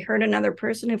body. If we hurt another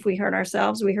person, if we hurt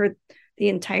ourselves, we hurt the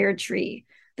entire tree.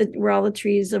 We're all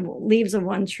the leaves of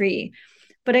one tree.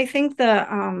 But I think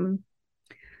the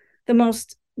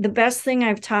best thing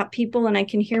I've taught people, and I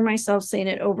can hear myself saying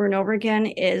it over and over again,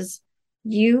 is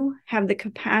you have the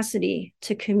capacity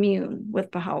to commune with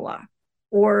Baha'u'llah,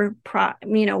 or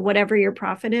whatever your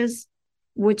prophet is.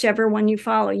 Whichever one you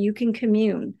follow, you can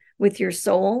commune with your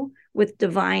soul, with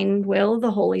divine will, the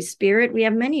Holy Spirit. We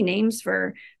have many names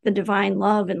for the divine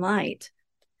love and light.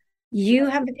 You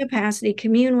have the capacity to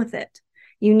commune with it.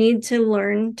 You need to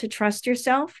learn to trust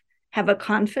yourself, have a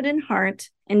confident heart,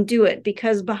 and do it,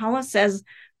 because Baha'u'llah says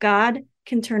God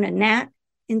can turn a gnat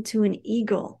into an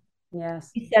eagle.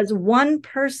 Yes. He says one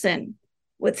person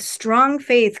with strong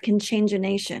faith can change a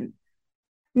nation.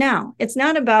 Now, it's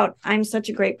not about I'm such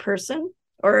a great person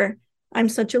or I'm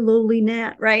such a lowly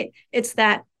gnat, right? It's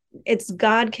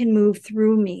God can move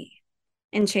through me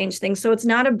and change things. So it's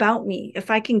not about me.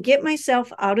 If I can get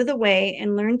myself out of the way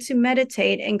and learn to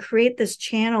meditate and create this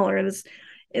channel or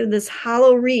this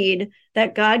hollow reed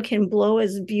that God can blow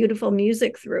his beautiful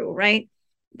music through, right?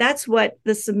 That's what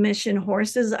the submission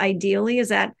horse is ideally, is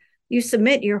that you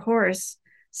submit your horse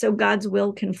so God's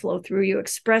will can flow through you,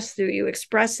 express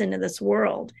into this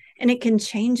world, and it can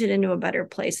change it into a better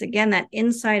place. Again, that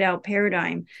inside out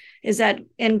paradigm is that,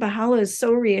 and Baha'u'llah is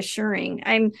so reassuring.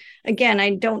 I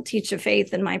don't teach a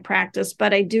faith in my practice,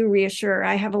 but I do reassure.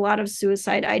 I have a lot of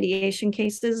suicide ideation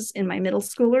cases in my middle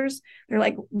schoolers. They're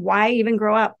like, why even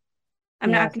grow up?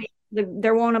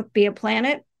 There won't be a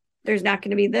planet. There's not going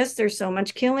to be this. There's so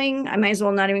much killing. I might as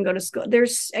well not even go to school.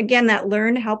 There's, again, that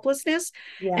learned helplessness.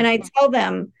 Yeah. And I tell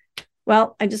them,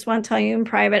 well, I just want to tell you in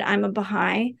private, I'm a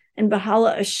Baha'i, and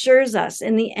Baha'u'llah assures us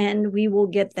in the end, we will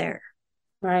get there.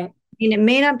 Right. It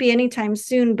may not be anytime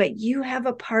soon, but you have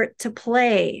a part to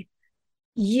play.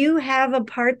 You have a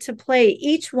part to play.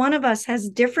 Each one of us has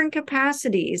different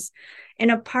capacities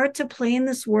and a part to play in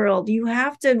this world. You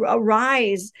have to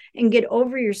arise and get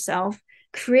over yourself,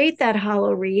 create that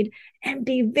hollow reed, and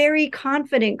be very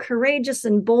confident, courageous,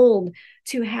 and bold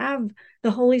to have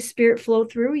the Holy Spirit flow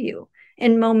through you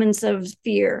in moments of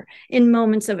fear, in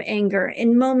moments of anger,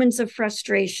 in moments of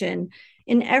frustration,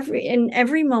 in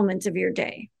every moment of your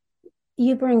day.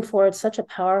 You bring forward such a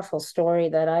powerful story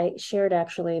that I shared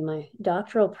actually in my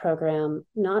doctoral program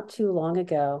not too long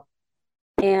ago.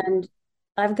 And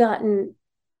I've gotten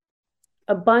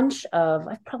I've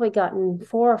probably gotten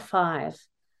 4 or 5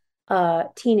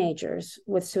 teenagers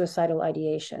with suicidal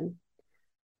ideation.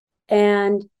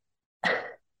 And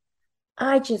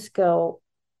I just go,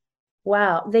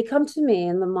 wow. They come to me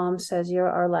and the mom says, you're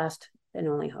our last and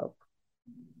only hope.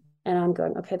 And I'm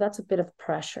going, okay, that's a bit of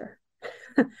pressure.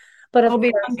 But of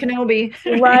Obi-Wan course,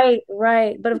 Kenobi.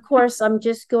 right. But of course, I'm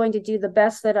just going to do the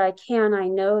best that I can. I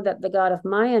know that the God of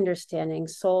my understanding,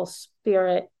 soul,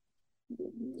 spirit,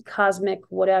 cosmic,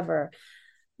 whatever,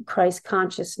 Christ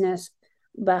consciousness,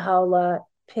 Baha'u'llah,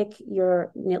 pick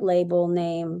your label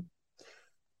name.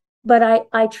 But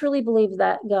I truly believe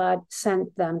that God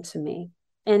sent them to me.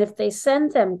 And if they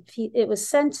send them, it was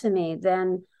sent to me,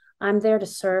 then I'm there to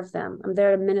serve them. I'm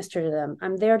there to minister to them.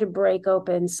 I'm there to break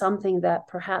open something that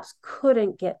perhaps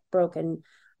couldn't get broken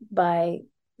by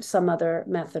some other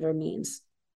method or means.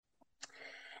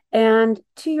 And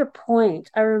to your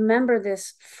point, I remember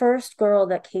this first girl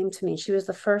that came to me. She was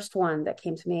the first one that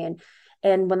came to me.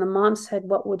 And when the mom said,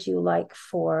 "What would you like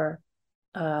for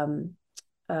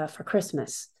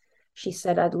Christmas?" She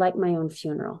said, "I'd like my own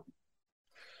funeral."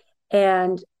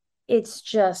 And it's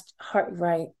just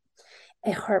heartbreaking.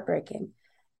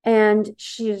 And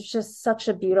she's just such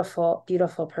a beautiful,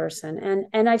 beautiful person.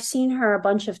 And I've seen her a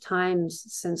bunch of times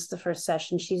since the first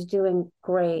session. She's doing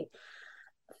great,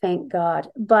 thank God.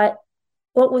 But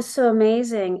what was so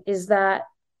amazing is that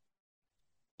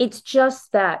it's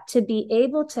just that to be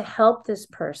able to help this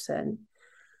person.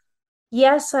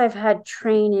 Yes, I've had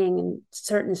training in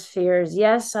certain spheres.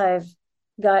 Yes, I've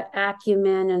got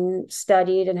acumen and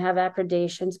studied and have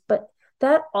accreditations, but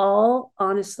that all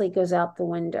honestly goes out the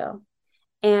window.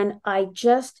 And I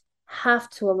just have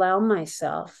to allow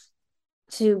myself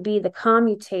to be the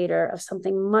commutator of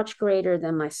something much greater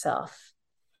than myself.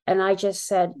 And I just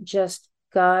said,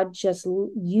 God, just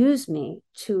use me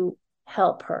to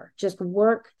help her, just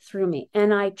work through me.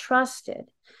 And I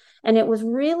trusted. And it was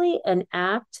really an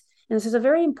act. And this is a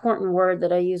very important word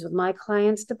that I use with my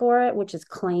clients, Deborah, which is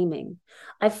claiming.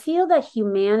 I feel that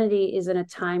humanity is in a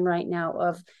time right now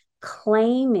of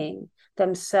claiming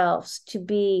themselves to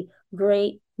be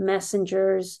great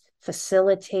messengers,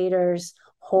 facilitators,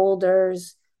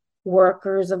 holders,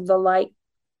 workers of the light,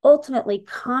 ultimately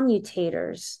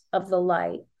commutators of the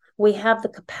light. We have the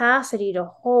capacity to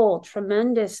hold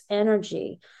tremendous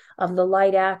energy of the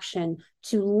light action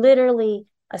to literally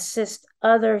assist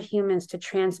other humans to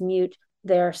transmute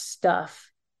their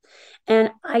stuff.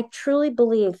 And I truly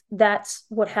believe that's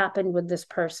what happened with this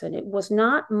person. It was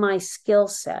not my skill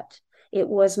set. It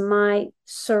was my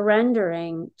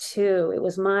surrendering to, it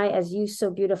was my, as you so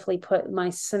beautifully put, my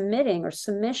submitting or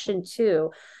submission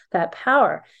to that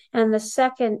power. And the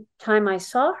second time I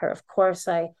saw her, of course,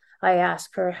 I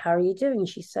asked her, "How are you doing?" And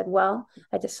she said, "Well,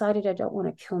 I decided I don't want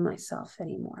to kill myself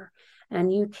anymore."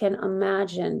 And you can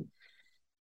imagine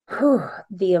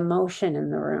the emotion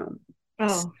in the room. Oh,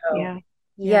 so, yeah.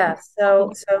 yeah.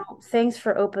 So thanks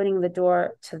for opening the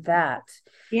door to that.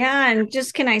 Yeah. And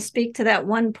just can I speak to that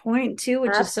one point too,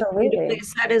 which is so beautifully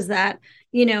said, is that,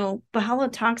 Baha'u'llah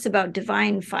talks about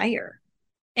divine fire.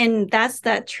 And that's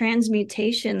that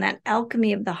transmutation, that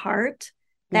alchemy of the heart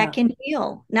that can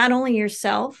heal not only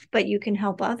yourself, but you can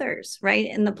help others, right?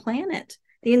 And the planet,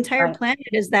 the entire planet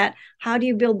is that. How do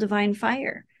you build divine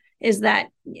fire? Is that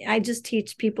I just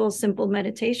teach people simple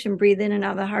meditation, breathe in and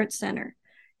out of the heart center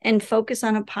and focus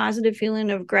on a positive feeling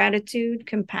of gratitude,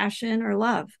 compassion, or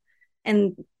love.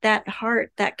 And that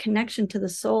heart, that connection to the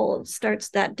soul starts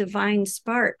that divine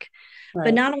spark. Right.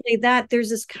 But not only that,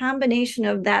 there's this combination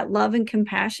of that love and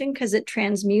compassion because it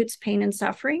transmutes pain and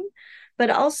suffering. But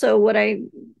also what I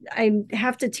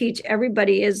have to teach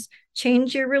everybody is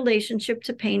change your relationship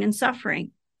to pain and suffering.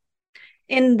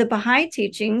 In the Baha'i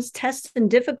teachings, tests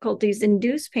and difficulties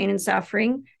induce pain and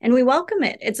suffering, and we welcome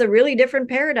it. It's a really different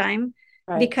paradigm.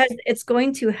 Right. Because it's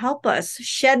going to help us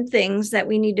shed things that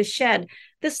we need to shed.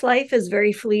 This life is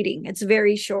very fleeting. It's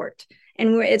very short.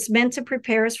 And it's meant to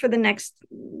prepare us for the next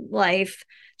life.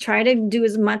 Try to do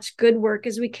as much good work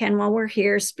as we can while we're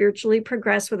here, spiritually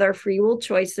progress with our free will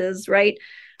choices, right?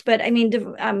 But I mean,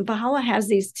 Baha'u'llah has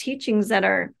these teachings that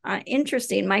are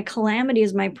interesting. My calamity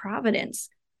is my providence.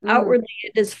 Outwardly,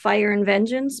 it is fire and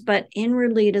vengeance, but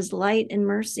inwardly, it is light and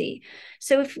mercy.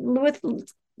 So if with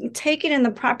take it in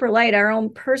the proper light, our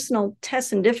own personal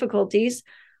tests and difficulties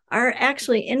are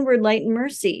actually inward light and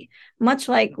mercy. Much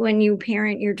like when you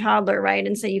parent your toddler, right,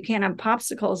 and say you can't have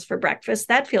popsicles for breakfast,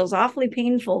 that feels awfully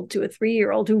painful to a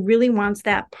 3-year-old who really wants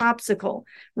that popsicle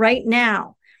right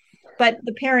now. But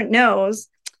the parent knows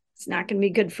it's not going to be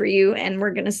good for you, and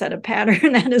we're going to set a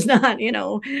pattern that is not,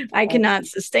 I cannot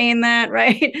sustain that,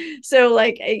 right? So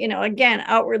again,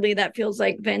 outwardly that feels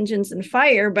like vengeance and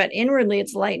fire, but inwardly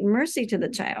it's light and mercy to the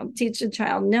child. Teach the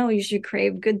child, no, you should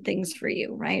crave good things for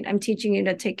you, right? I'm teaching you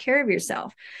to take care of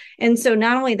yourself. And so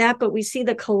not only that, but we see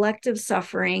the collective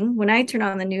suffering. When I turn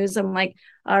on the news, I'm like,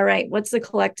 All right, what's the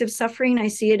collective suffering? I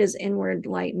see it as inward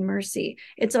light and mercy.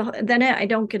 I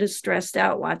don't get as stressed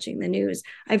out watching the news.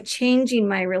 I'm changing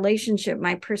my relationship,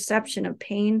 my perception of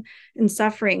pain and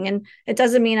suffering. And it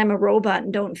doesn't mean I'm a robot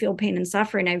and don't feel pain and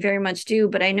suffering. I very much do,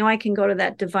 but I know I can go to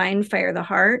that divine fire of the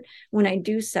heart when I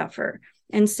do suffer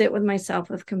and sit with myself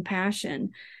with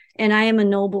compassion. And I am a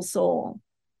noble soul.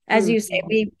 As you say,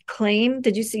 we claim.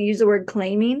 Did you use the word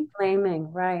claiming?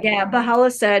 Claiming, right. Yeah,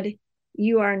 Baha'u'llah said,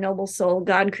 you are a noble soul.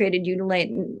 God created you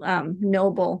to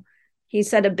noble. He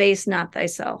said, abase not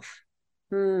thyself.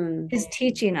 Is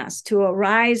teaching us to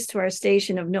arise to our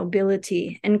station of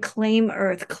nobility and claim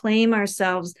earth, claim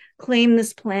ourselves, claim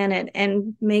this planet,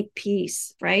 and make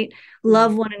peace, right?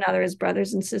 Love one another as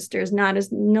brothers and sisters, not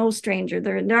as no stranger.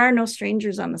 There are no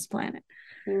strangers on this planet.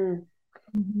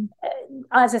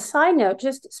 As a side note,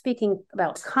 just speaking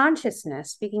about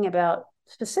consciousness, speaking about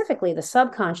specifically the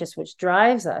subconscious, which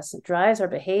drives us, it drives our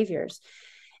behaviors,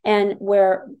 and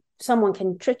where someone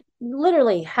can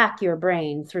literally hack your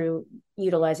brain through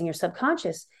utilizing your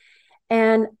subconscious.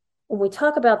 And when we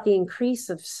talk about the increase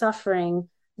of suffering,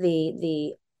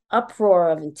 the uproar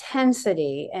of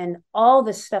intensity, and all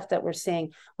this stuff that we're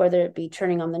seeing, whether it be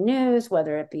turning on the news,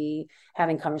 whether it be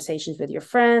having conversations with your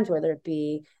friends, whether it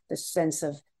be the sense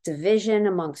of division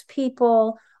amongst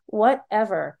people,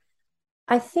 whatever,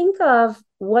 I think of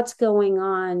what's going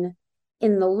on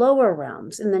in the lower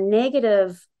realms, in the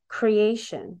negative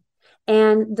creation.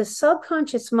 And the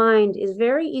subconscious mind is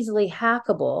very easily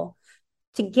hackable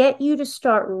to get you to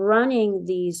start running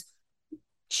these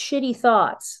shitty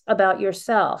thoughts about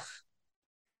yourself.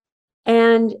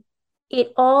 And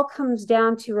it all comes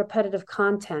down to repetitive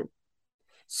content.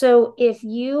 So if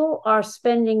you are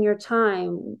spending your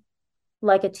time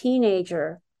like a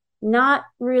teenager, not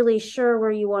really sure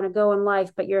where you want to go in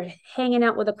life, but you're hanging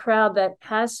out with a crowd that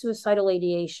has suicidal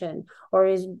ideation or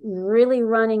is really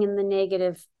running in the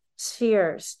negative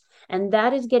spheres, and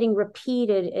that is getting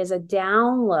repeated as a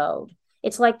download,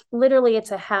 it's like literally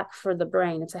it's a hack for the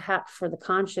brain, it's a hack for the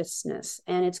consciousness,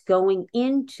 and it's going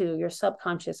into your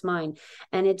subconscious mind,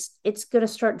 and it's going to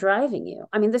start driving you.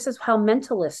 I mean, this is how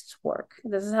mentalists work.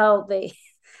 This is how they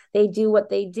do what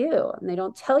they do, and they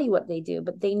don't tell you what they do,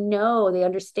 but they know, they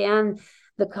understand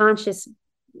the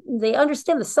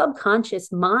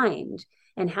subconscious mind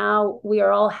and how we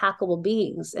are all hackable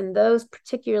beings. And those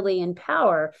particularly in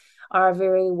power are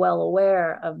very well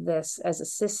aware of this as a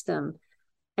system.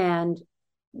 And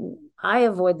I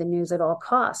avoid the news at all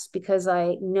costs because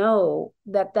I know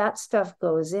that that stuff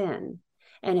goes in.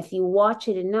 And if you watch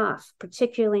it enough,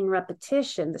 particularly in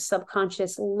repetition, the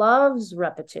subconscious loves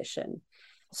repetition.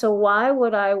 So why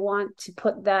would I want to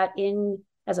put that in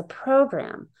as a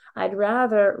program? I'd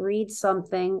rather read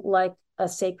something like a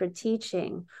sacred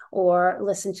teaching or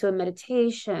listen to a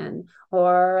meditation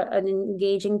or an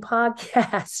engaging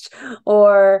podcast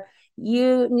or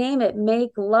you name it,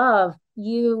 make love.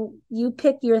 You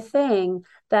pick your thing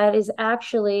that is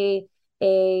actually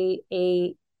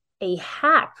a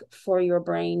hack for your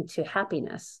brain to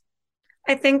happiness.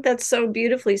 I think that's so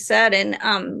beautifully said.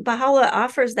 And Baha'u'llah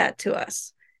offers that to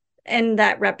us. And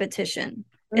that repetition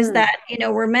is that,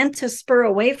 we're meant to spur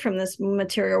away from this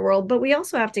material world, but we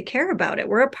also have to care about it.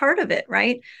 We're a part of it,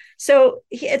 right? So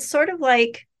it's sort of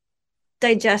like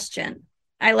digestion.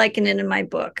 I liken it in my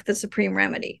book, The Supreme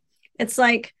Remedy. It's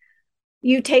like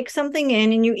you take something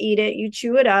in and you eat it, you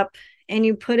chew it up, and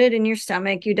you put it in your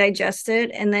stomach, you digest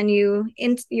it, and then your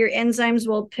enzymes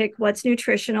will pick what's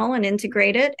nutritional and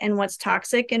integrate it, and what's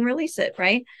toxic and release it,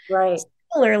 right? Right.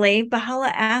 Similarly,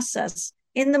 Baha'u'llah asks us,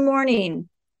 in the morning,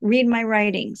 read my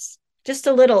writings, just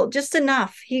a little, just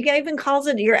enough. He even calls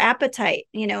it your appetite.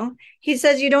 He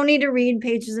says you don't need to read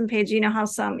pages and pages. You know how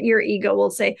your ego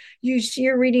will say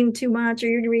you're reading too much or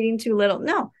you're reading too little.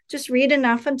 No, just read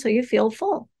enough until you feel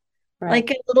full, right.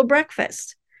 Like a little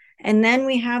breakfast. And then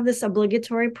we have this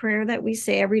obligatory prayer that we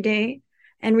say every day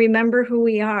and remember who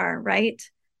we are, right?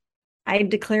 I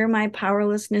declare my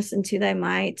powerlessness into thy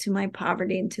might, to my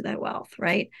poverty into thy wealth,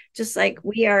 right? Just like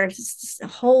we are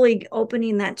wholly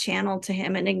opening that channel to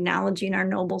him and acknowledging our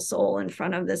noble soul in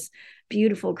front of this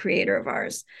beautiful creator of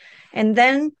ours. And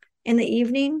then in the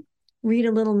evening, read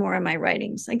a little more of my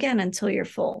writings, again, until you're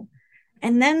full.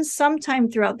 And then sometime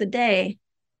throughout the day,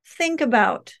 think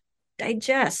about,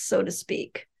 digest, so to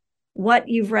speak, what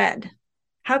you've read.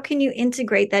 How can you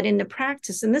integrate that into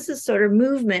practice? And this is sort of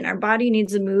movement. Our body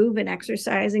needs to move and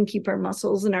exercise and keep our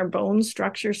muscles and our bone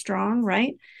structure strong,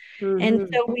 right? Mm-hmm. And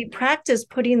so we practice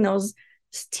putting those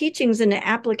teachings into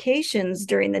applications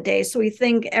during the day. So we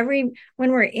think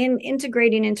when we're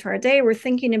integrating into our day, we're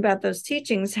thinking about those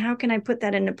teachings. How can I put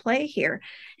that into play here?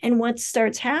 And what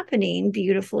starts happening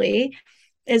beautifully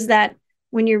is that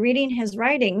when you're reading his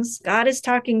writings, God is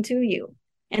talking to you.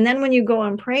 And then when you go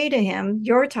and pray to him,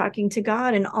 you're talking to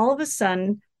God. And all of a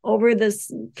sudden, over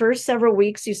this first several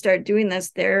weeks, you start doing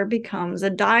this, there becomes a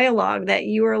dialogue that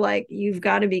you are like, you've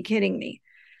got to be kidding me.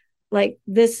 Like,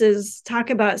 this is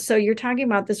so you're talking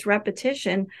about this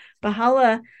repetition.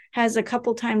 Baha'u'llah has a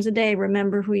couple times a day,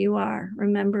 remember who you are,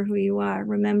 remember who you are,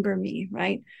 remember me,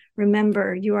 right?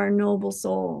 Remember, you are a noble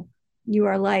soul. You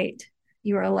are light.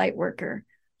 You are a light worker.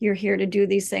 You're here to do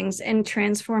these things, and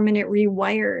transform, and it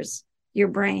rewires your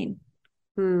brain.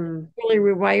 Really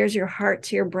rewires your heart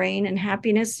to your brain, and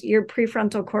happiness, your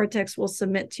prefrontal cortex will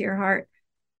submit to your heart.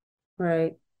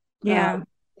 Right. Yeah.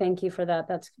 Thank you for that.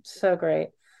 That's so great.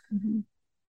 Mm-hmm.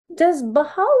 Does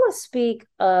Baha'u'llah speak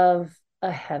of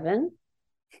a heaven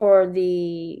or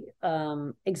the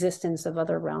existence of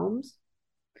other realms?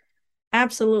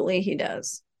 Absolutely, he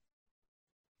does.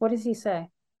 What does he say?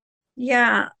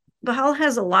 Yeah, Baha'u'llah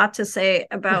has a lot to say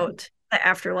about the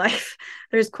afterlife.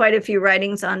 There's quite a few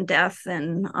writings on death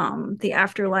and the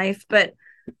afterlife, but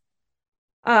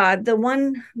the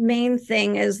one main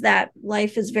thing is that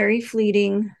life is very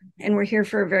fleeting and we're here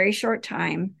for a very short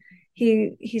time.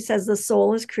 He says the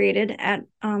soul is created at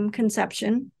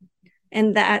conception,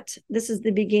 and that this is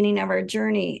the beginning of our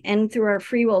journey. And through our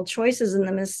free will choices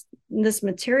in this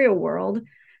material world,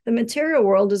 the material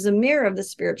world is a mirror of the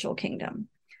spiritual kingdom.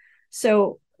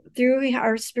 So through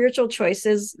our spiritual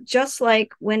choices, just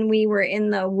like when we were in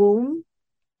the womb,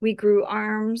 we grew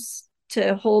arms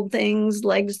to hold things,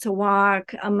 legs to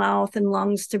walk, a mouth and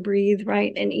lungs to breathe,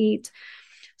 right, and eat.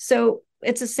 So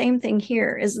it's the same thing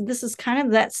here. This is kind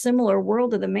of that similar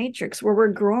world of the Matrix, where we're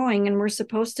growing and we're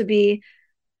supposed to be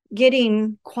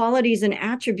getting qualities and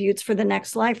attributes for the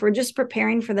next life. We're just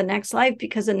preparing for the next life,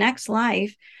 because the next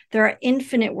life, there are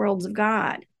infinite worlds of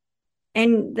God.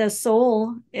 And the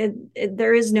soul,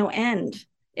 there is no end.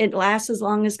 It lasts as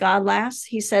long as God lasts.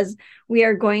 He says we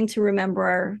are going to remember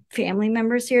our family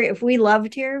members here. If we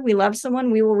loved here, we love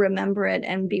someone, we will remember it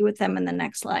and be with them in the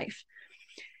next life.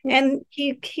 And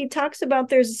he talks about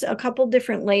there's a couple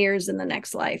different layers in the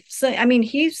next life. So, I mean,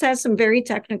 he says some very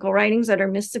technical writings that are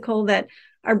mystical that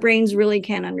our brains really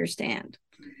can't understand.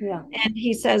 Yeah. And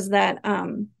he says that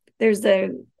there's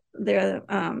the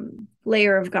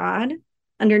layer of God.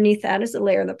 Underneath that is the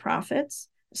layer of the prophets.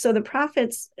 So the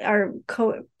prophets are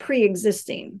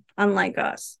pre-existing, unlike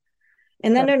us.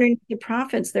 And then underneath the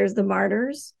prophets, there's the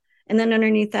martyrs. And then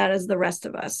underneath that is the rest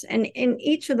of us. And in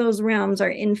each of those realms are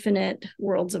infinite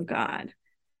worlds of God.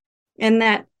 And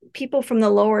that people from the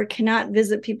lower cannot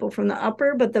visit people from the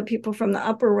upper, but the people from the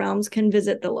upper realms can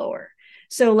visit the lower.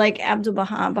 So like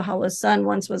Abdu'l-Baha, Baha'u'llah's son,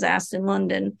 once was asked in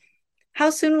London, how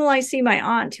soon will I see my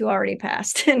aunt who already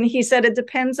passed? And he said, it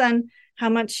depends on how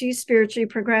much she spiritually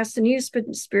progressed and you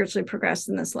spiritually progressed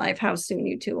in this life, how soon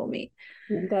you two will meet.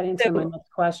 That answered my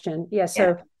next question. Yeah.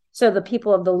 So the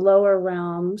people of the lower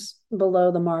realms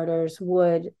below the martyrs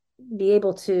would be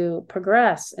able to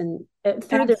progress, and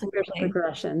through their spiritual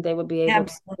progression, they would be able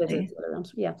to visit the other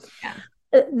realms. Yeah.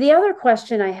 The other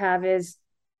question I have is,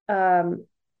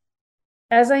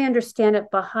 as I understand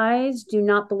it, Baha'is do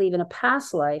not believe in a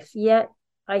past life, yet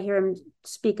I hear him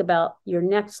speak about your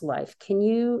next life. Can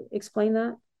you explain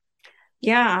that?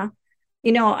 Yeah.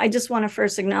 You know, I just want to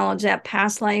first acknowledge that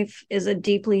past life is a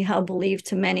deeply held belief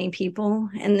to many people.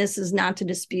 And this is not to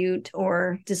dispute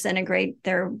or disintegrate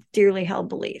their dearly held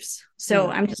beliefs. So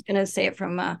I'm just going to say it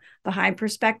from a Baha'i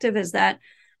perspective, is that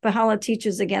Baha'u'llah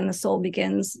teaches, again, the soul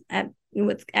begins at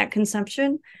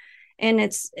conception, and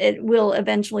it will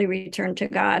eventually return to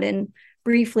God. And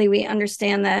briefly, we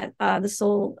understand that the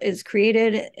soul is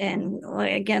created, and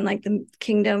again, like the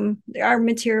kingdom, our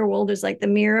material world is like the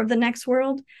mirror of the next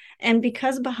world. And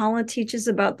because Baha'u'llah teaches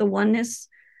about the oneness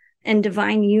and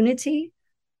divine unity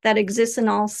that exists in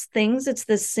all things, it's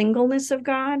the singleness of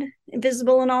God,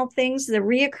 visible in all things. The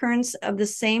reoccurrence of the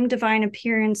same divine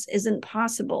appearance isn't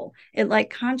possible. It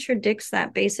like contradicts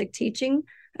that basic teaching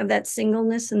of that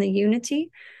singleness and the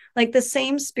unity. Like the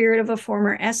same spirit of a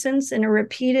former essence in a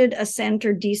repeated ascent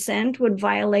or descent would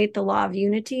violate the law of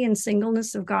unity and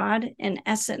singleness of God and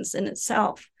essence in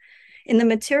itself. In the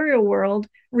material world,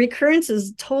 recurrence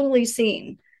is totally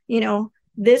seen. You know,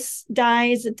 this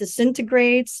dies, it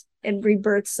disintegrates, it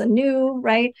rebirths anew,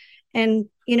 right? And,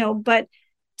 you know, but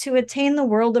to attain the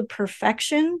world of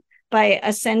perfection by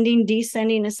ascending,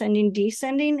 descending, ascending,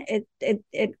 descending,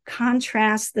 it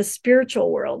contrasts the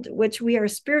spiritual world, which we are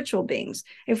spiritual beings.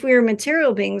 If we were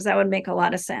material beings, that would make a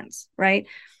lot of sense, right?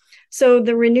 So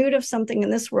the renewed of something in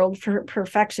this world for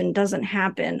perfection doesn't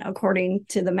happen, according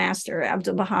to the master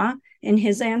Abdu'l-Baha in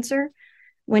his answer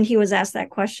when he was asked that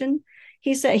question.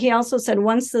 he also said,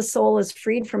 once the soul is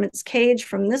freed from its cage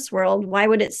from this world, why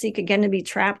would it seek again to be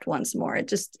trapped once more?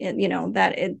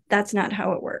 That's not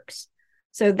how it works.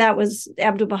 So that was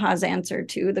Abdu'l-Baha's answer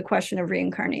to the question of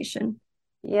reincarnation.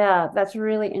 Yeah, that's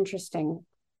really interesting.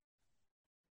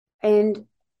 And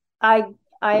I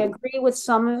agree with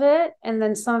some of it, and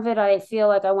then some of it I feel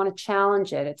like I want to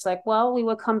challenge it. It's like, well, we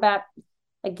would come back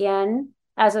again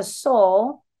as a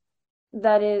soul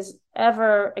that is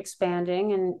ever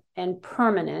expanding and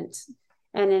permanent.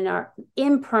 And in our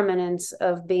impermanence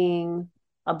of being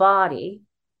a body,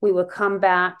 we would come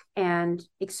back and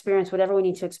experience whatever we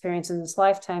need to experience in this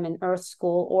lifetime in Earth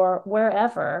School or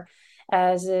wherever,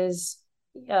 as is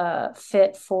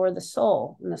fit for the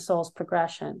soul and the soul's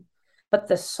progression. But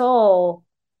the soul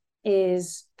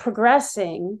is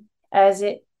progressing as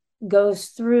it goes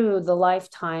through the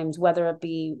lifetimes, whether it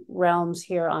be realms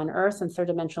here on Earth and third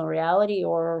dimensional reality,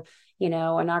 or an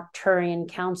Arcturian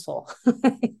council.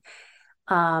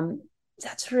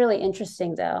 That's really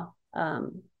interesting, though.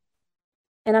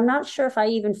 And I'm not sure if I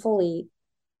even fully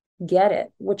get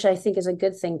it, which I think is a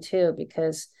good thing too,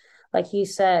 because like you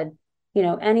said,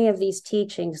 any of these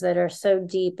teachings that are so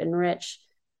deep and rich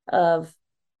of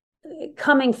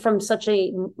coming from such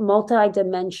a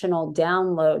multi-dimensional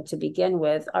download to begin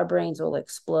with, our brains will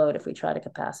explode if we try to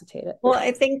capacitate it. Well,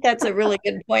 I think that's a really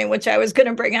good point, which I was going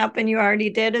to bring up and you already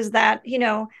did, is that,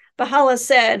 Baha'u'llah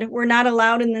said, we're not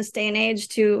allowed in this day and age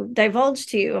to divulge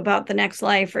to you about the next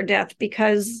life or death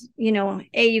because,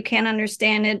 A, you can't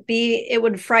understand it. B, it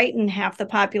would frighten half the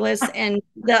populace, and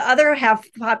the other half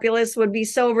the populace would be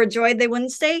so overjoyed they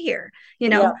wouldn't stay here,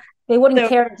 Yeah. They wouldn't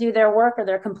care to do their work or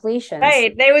their completions.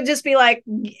 Right. They would just be like,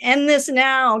 end this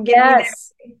now.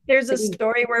 Yes. There's a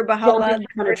story where Baha'u'llah,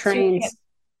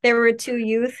 there were two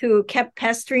youth who kept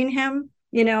pestering him,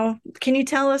 can you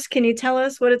tell us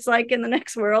what it's like in the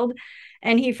next world?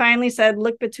 And he finally said,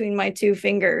 look between my two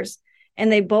fingers.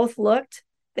 And they both looked.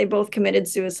 They both committed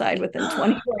suicide within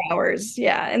 24 hours.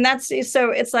 Yeah. And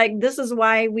so it's like, this is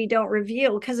why we don't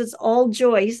reveal, because it's all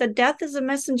joy. He said, death is a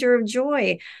messenger of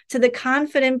joy to the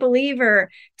confident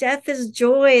believer. Death is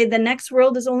joy. The next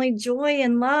world is only joy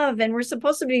and love. And we're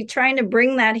supposed to be trying to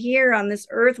bring that here on this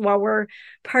earth while we're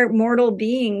part mortal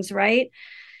beings, right?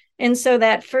 And so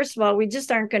that, first of all, we just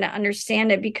aren't going to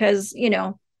understand it because,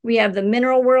 we have the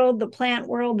mineral world, the plant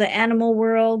world, the animal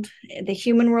world, the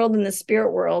human world, and the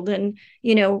spirit world. And,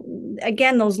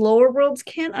 again, those lower worlds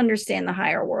can't understand the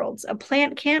higher worlds. A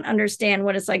plant can't understand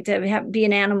what it's like to be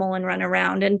an animal and run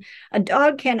around. And a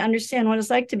dog can't understand what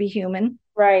it's like to be human.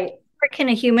 Right. Or can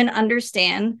a human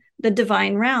understand the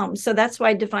divine realm? So that's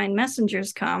why divine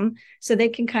messengers come, so they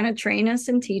can kind of train us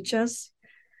and teach us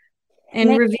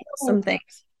and reveal some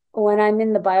things. When I'm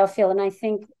in the biofield, and I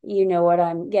think you know what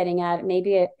I'm getting at,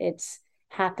 maybe it's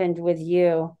happened with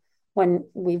you when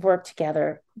we've worked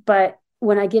together, but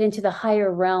when I get into the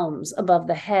higher realms above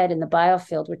the head in the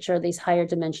biofield, which are these higher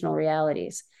dimensional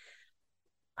realities,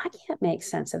 I can't make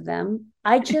sense of them.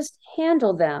 I just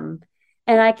handle them,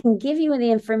 and I can give you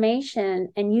the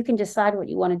information and you can decide what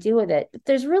you want to do with it. But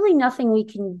there's really nothing we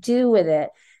can do with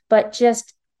it, but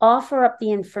just offer up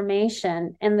the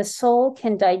information, and the soul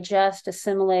can digest,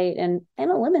 assimilate, and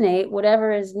eliminate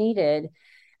whatever is needed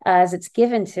as it's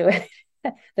given to it.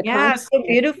 Yeah, so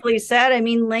beautifully said. I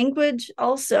mean, language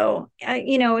also,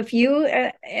 if you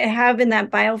have in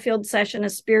that biofield session a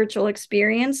spiritual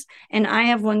experience, and I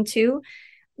have one too,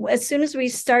 as soon as we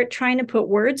start trying to put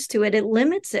words to it, it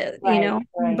limits it. Right.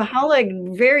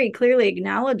 Baha'u'llah very clearly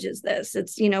acknowledges this.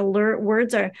 It's,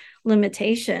 words are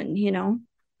limitation,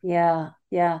 Yeah.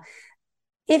 Yeah.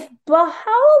 If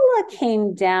Baha'u'llah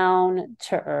came down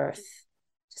to earth,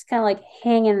 just kind of like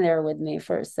hang in there with me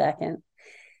for a second,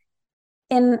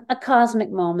 in a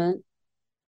cosmic moment,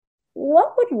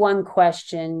 what would one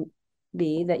question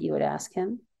be that you would ask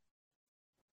him?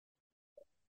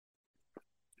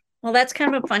 Well, that's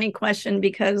kind of a funny question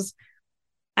because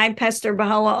I pester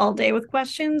Baha'u'llah all day with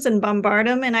questions and bombard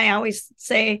him. And I always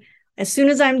say, as soon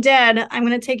as I'm dead, I'm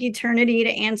going to take eternity to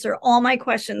answer all my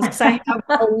questions, because I have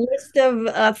a list of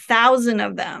 1,000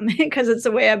 of them, because it's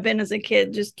the way I've been as a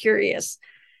kid, just curious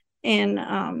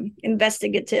and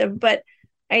investigative. But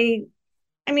I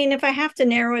mean, if I have to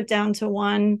narrow it down to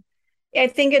one, I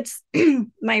think it's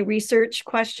my research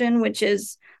question, which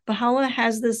is Baha'u'llah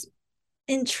has this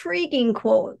intriguing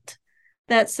quote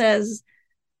that says,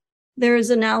 there is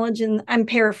a knowledge, and I'm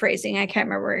paraphrasing, I can't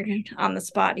remember on the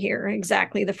spot here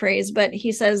exactly the phrase, but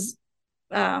he says,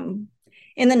 in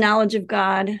the knowledge of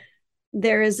God,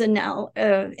 there is in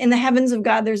the heavens of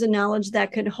God, there's a knowledge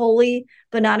that could wholly,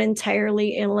 but not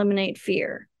entirely, eliminate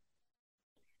fear.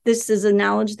 This is a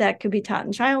knowledge that could be taught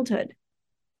in childhood.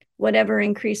 whatever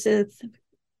decreases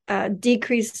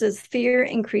fear,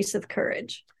 increaseth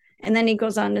courage. And then he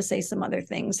goes on to say some other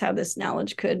things, how this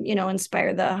knowledge could,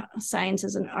 inspire the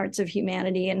sciences and arts of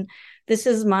humanity. And this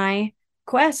is my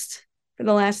quest for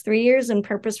the last 3 years and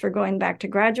purpose for going back to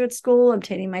graduate school,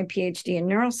 obtaining my PhD in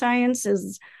neuroscience,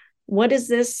 is what is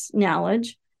this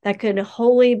knowledge that could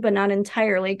wholly, but not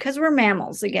entirely, because we're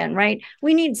mammals again, right?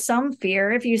 We need some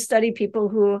fear. If you study people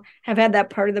who have had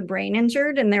that part of the brain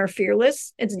injured and they're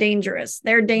fearless, it's dangerous.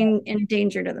 They're in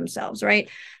danger to themselves, right?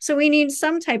 So we need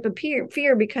some type of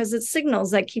fear because it's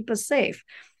signals that keep us safe.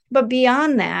 But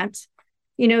beyond that,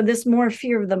 this more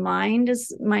fear of the mind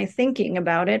is my thinking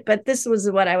about it. But this was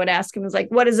what I would ask him, is like,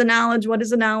 what is a knowledge? What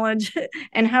is a knowledge?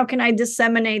 And how can I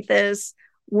disseminate this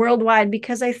worldwide?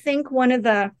 Because I think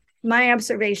my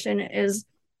observation is,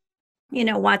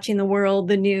 watching the world,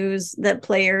 the news, the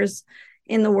players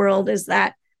in the world, is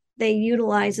that they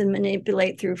utilize and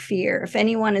manipulate through fear. If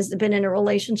anyone has been in a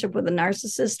relationship with a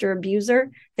narcissist or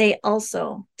abuser, they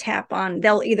also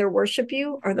they'll either worship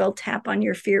you or they'll tap on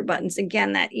your fear buttons.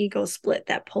 Again, that ego split,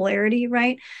 that polarity,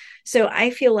 right? So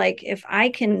I feel like if I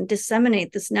can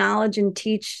disseminate this knowledge and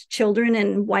teach children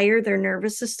and wire their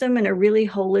nervous system in a really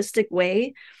holistic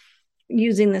way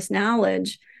using this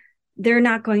knowledge, they're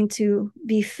not going to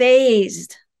be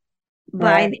fazed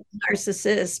by the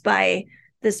narcissist, by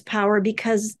this power,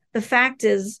 because the fact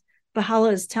is,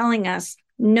 Baha'u'llah is telling us,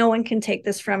 no one can take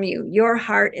this from you. Your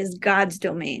heart is God's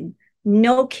domain.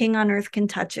 No king on earth can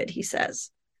touch it, he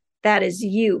says. That is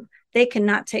you. They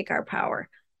cannot take our power.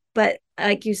 But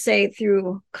like you say,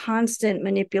 through constant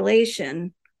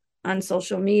manipulation on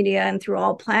social media and through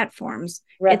all platforms,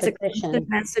 repetition. It's a constant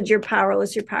message, you're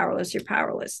powerless, you're powerless, you're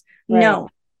powerless. Right. No,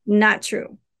 not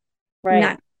true.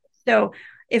 Right. So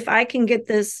if I can get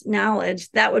this knowledge,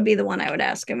 that would be the one I would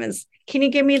ask him, is, can you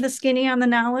give me the skinny on the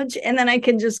knowledge? And then I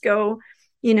can just go,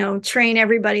 train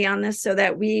everybody on this so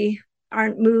that we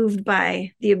aren't moved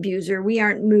by the abuser. We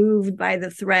aren't moved by the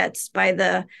threats, by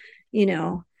the,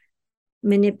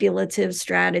 manipulative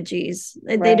strategies.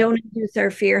 Right. They don't induce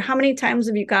our fear. How many times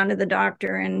have you gone to the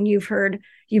doctor and you've heard,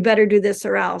 you better do this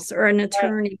or else, or an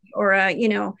attorney, or and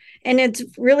it's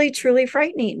really, truly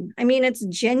frightening. I mean, it's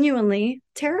genuinely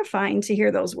terrifying to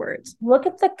hear those words. Look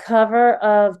at the cover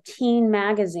of Teen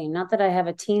Magazine. Not that I have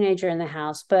a teenager in the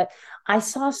house, but I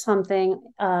saw something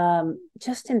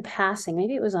just in passing,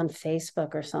 maybe it was on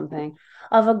Facebook or something,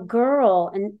 of a girl,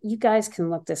 and you guys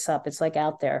can look this up, it's like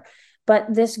out there.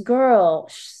 But this girl,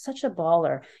 such a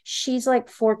baller, she's like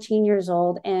 14 years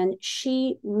old, and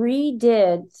she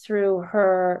redid through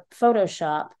her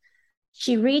Photoshop,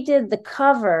 she redid the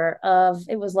cover of,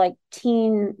 it was like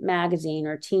Teen Magazine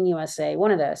or Teen USA,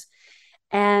 one of those,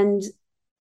 and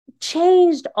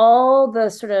changed all the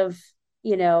sort of,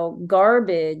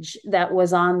 garbage that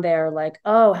was on there, like,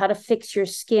 oh, how to fix your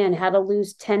skin, how to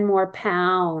lose 10 more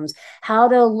pounds, how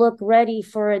to look ready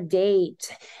for a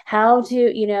date, how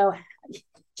to,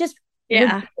 just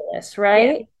ridiculous,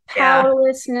 right? Yeah.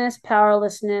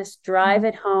 Powerlessness, drive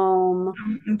it home.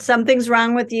 Something's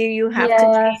wrong with you. You have to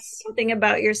change something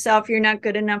about yourself. You're not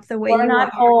good enough the way you not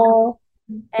are. Whole.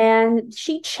 And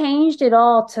she changed it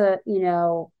all to,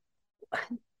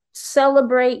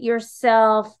 celebrate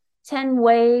yourself, 10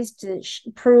 ways to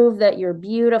prove that you're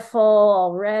beautiful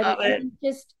already.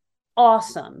 Just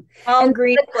awesome. All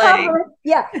green flag.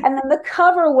 And then the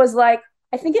cover was like,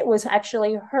 I think it was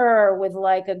actually her with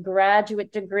like a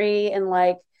graduate degree and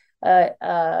like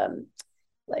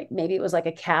maybe it was like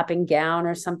a cap and gown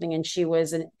or something, and she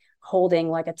was holding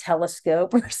like a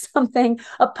telescope or something,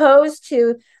 opposed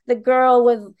to the girl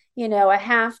with, a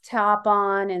half top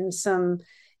on and some,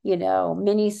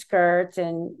 mini skirt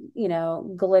and,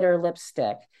 glitter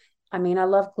lipstick. I mean, I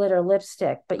love glitter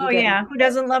lipstick, but who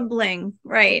doesn't love bling?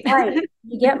 Right. Right.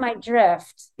 You get my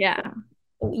drift. Yeah.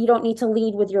 You don't need to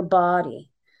lead with your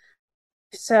body.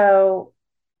 So,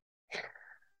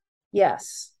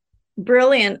 yes.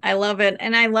 Brilliant. I love it.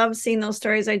 And I love seeing those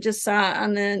stories. I just saw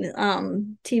on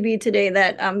the TV today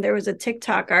that there was a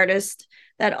TikTok artist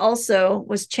that also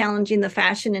was challenging the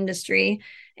fashion industry.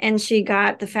 And she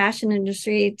got the fashion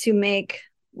industry to make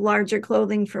larger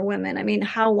clothing for women. I mean,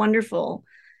 how wonderful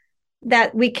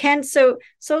that we can. So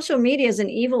social media isn't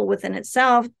evil within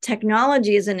itself.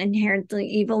 Technology isn't inherently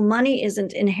evil. Money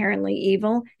isn't inherently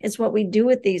evil. It's what we do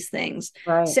with these things.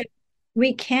 Right. So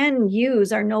we can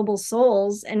use our noble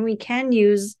souls and we can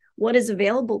use what is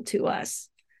available to us.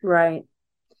 Right.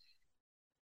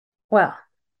 Well,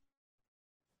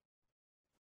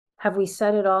 have we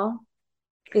said it all?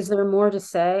 Is there more to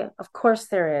say? Of course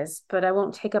there is, but I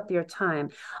won't take up your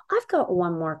time. I've got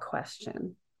one more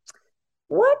question.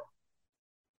 What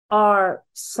are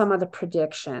some of the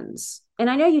predictions? And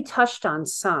I know you touched on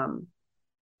some,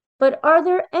 but are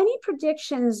there any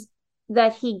predictions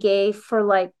that he gave for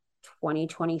like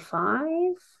 2025,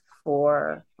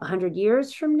 for 100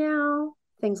 years from now,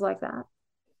 things like that?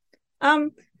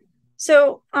 When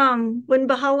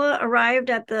Baha'u'llah arrived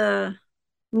at the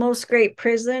most great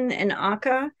prison in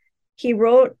Akka, he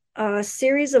wrote a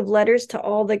series of letters to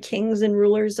all the kings and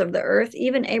rulers of the earth,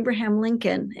 even Abraham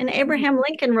Lincoln. And Abraham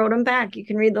Lincoln wrote him back. You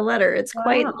can read the letter. It's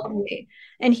quite lovely.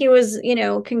 And he was,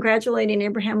 congratulating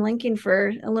Abraham Lincoln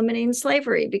for eliminating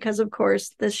slavery because, of course,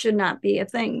 this should not be a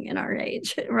thing in our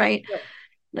age, right?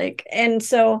 But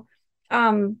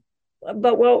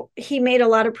he made a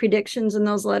lot of predictions in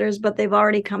those letters, but they've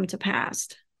already come to pass.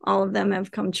 All of them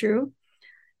have come true.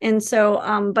 And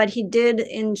so, but he did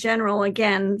in general,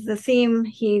 again, the theme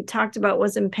he talked about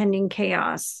was impending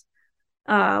chaos.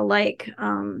 I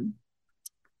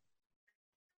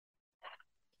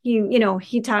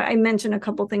mentioned a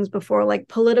couple things before, like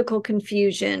political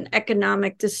confusion,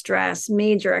 economic distress,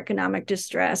 major economic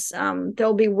distress.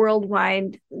 There'll be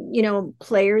worldwide,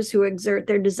 players who exert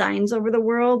their designs over the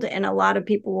world, and a lot of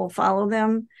people will follow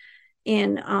them.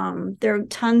 And there are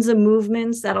tons of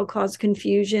movements that'll cause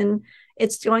confusion.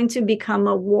 It's going to become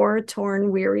a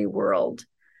war-torn, weary world.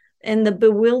 And the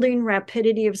bewildering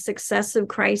rapidity of successive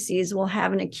crises will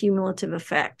have an accumulative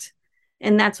effect.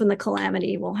 And that's when the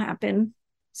calamity will happen.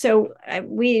 So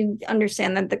we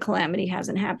understand that the calamity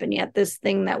hasn't happened yet, this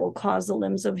thing that will cause the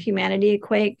limbs of humanity to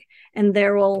quake, and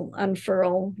there will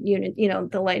unfurl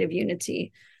the light of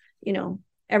unity.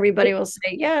 Everybody will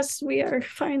say, yes, we are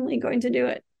finally going to do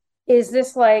it. Is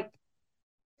this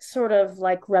sort of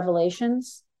like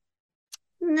Revelations?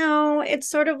 No, it's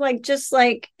sort of like, just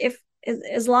like, if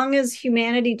as long as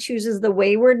humanity chooses the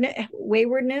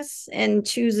waywardness and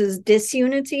chooses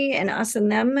disunity and us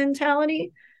and them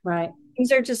mentality, right,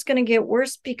 things are just going to get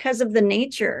worse because of the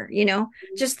nature.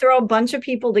 Just throw a bunch of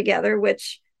people together,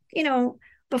 which,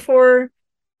 before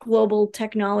global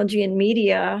technology and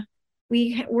media,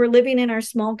 we were living in our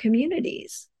small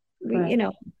communities. Right.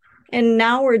 And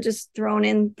now we're just thrown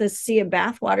in the sea of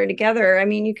bathwater together. I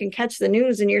mean, you can catch the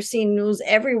news and you're seeing news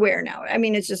everywhere now. I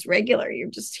mean, it's just regular. You're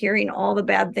just hearing all the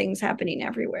bad things happening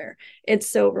everywhere.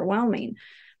 It's so overwhelming,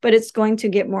 but it's going to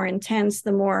get more intense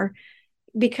the more,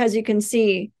 because you can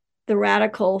see the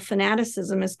radical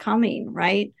fanaticism is coming,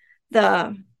 right?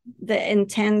 The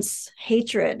intense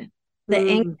hatred, the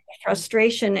anger,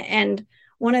 frustration. And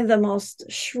one of the most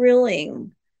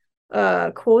shrilling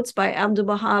quotes by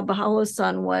Abdu'l-Baha, Baha'u'llah's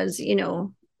son, was,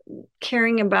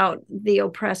 caring about the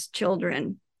oppressed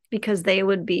children because they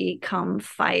would become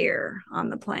fire on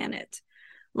the planet.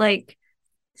 Like,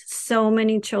 so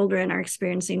many children are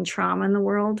experiencing trauma in the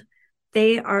world.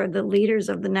 They are the leaders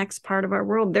of the next part of our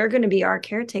world. They're going to be our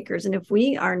caretakers. And if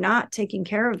we are not taking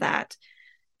care of that,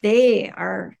 they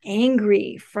are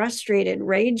angry, frustrated,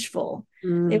 rageful.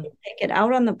 They will take it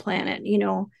out on the planet.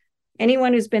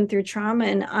 Anyone who's been through trauma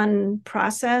and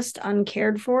unprocessed,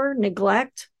 uncared for,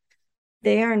 neglect,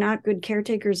 they are not good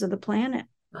caretakers of the planet.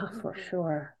 Oh, for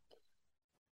sure.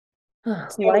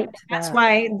 So that's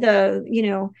why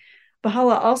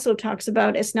Baha'u'llah also talks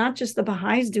about, it's not just the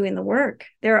Baha'is doing the work.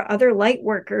 There are other light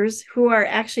workers who are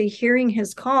actually hearing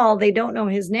his call. They don't know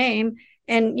his name.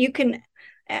 And you can,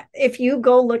 if you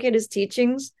go look at his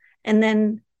teachings and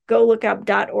then go look up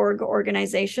 .org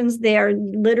organizations, they are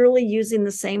literally using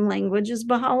the same language as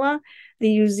Baha'u'llah. They're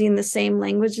using the same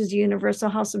language as Universal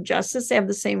House of Justice. They have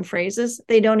the same phrases.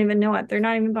 They don't even know it. They're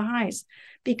not even Baha'is,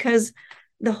 because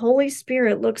the Holy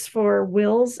Spirit looks for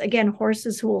wills, again,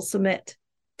 horses who will submit.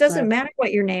 It doesn't matter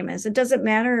what your name is. It doesn't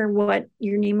matter what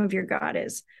your name of your God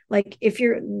is. Like,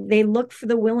 they look for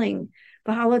the willing.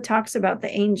 Baha'u'llah talks about the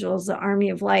angels, the army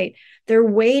of light. They're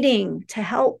waiting to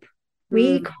help.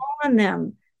 We call on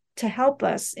them to help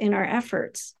us in our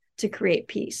efforts to create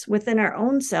peace within our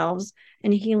own selves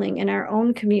and healing in our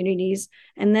own communities,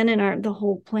 and then in the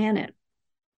whole planet.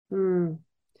 The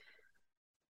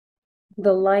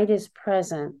light is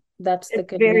present. It's the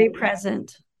good very news.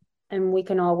 Present. And we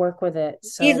can all work with it.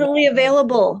 So easily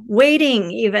available,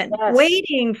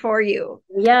 waiting for you.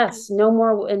 Yes, no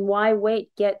more. And why wait?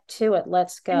 Get to it.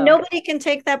 Let's go. And nobody can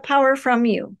take that power from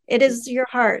you. It is your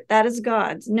heart. That is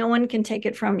God's. No one can take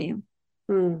it from you.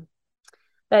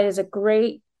 That is a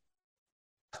great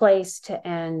place to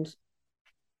end.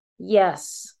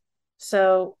 Yes.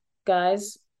 So,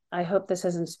 guys, I hope this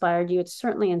has inspired you. It's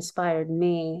certainly inspired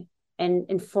me and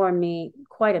informed me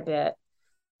quite a bit.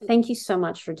 Thank you so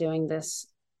much for doing this,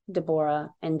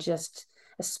 Deborah, and just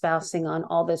espousing on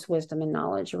all this wisdom and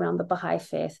knowledge around the Baha'i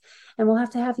faith. And we'll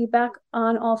have to have you back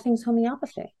on All Things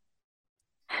Homeopathy.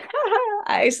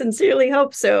 I sincerely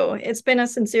hope so. It's been a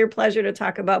sincere pleasure to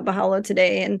talk about Baha'u'llah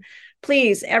today. And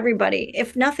please, everybody,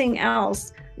 if nothing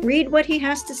else, read what he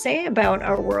has to say about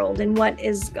our world and what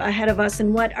is ahead of us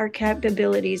and what our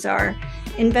capabilities are.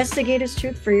 Investigate his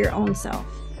truth for your own self.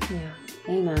 Yeah.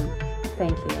 Amen.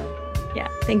 Thank you. Yeah.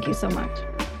 Thank you so much.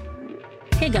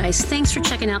 Hey guys, thanks for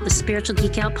checking out the Spiritual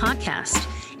Geek Out podcast.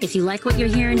 If you like what you're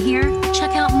hearing here,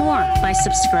 check out more by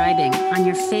subscribing on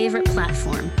your favorite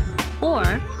platform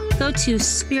or go to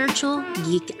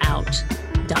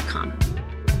spiritualgeekout.com.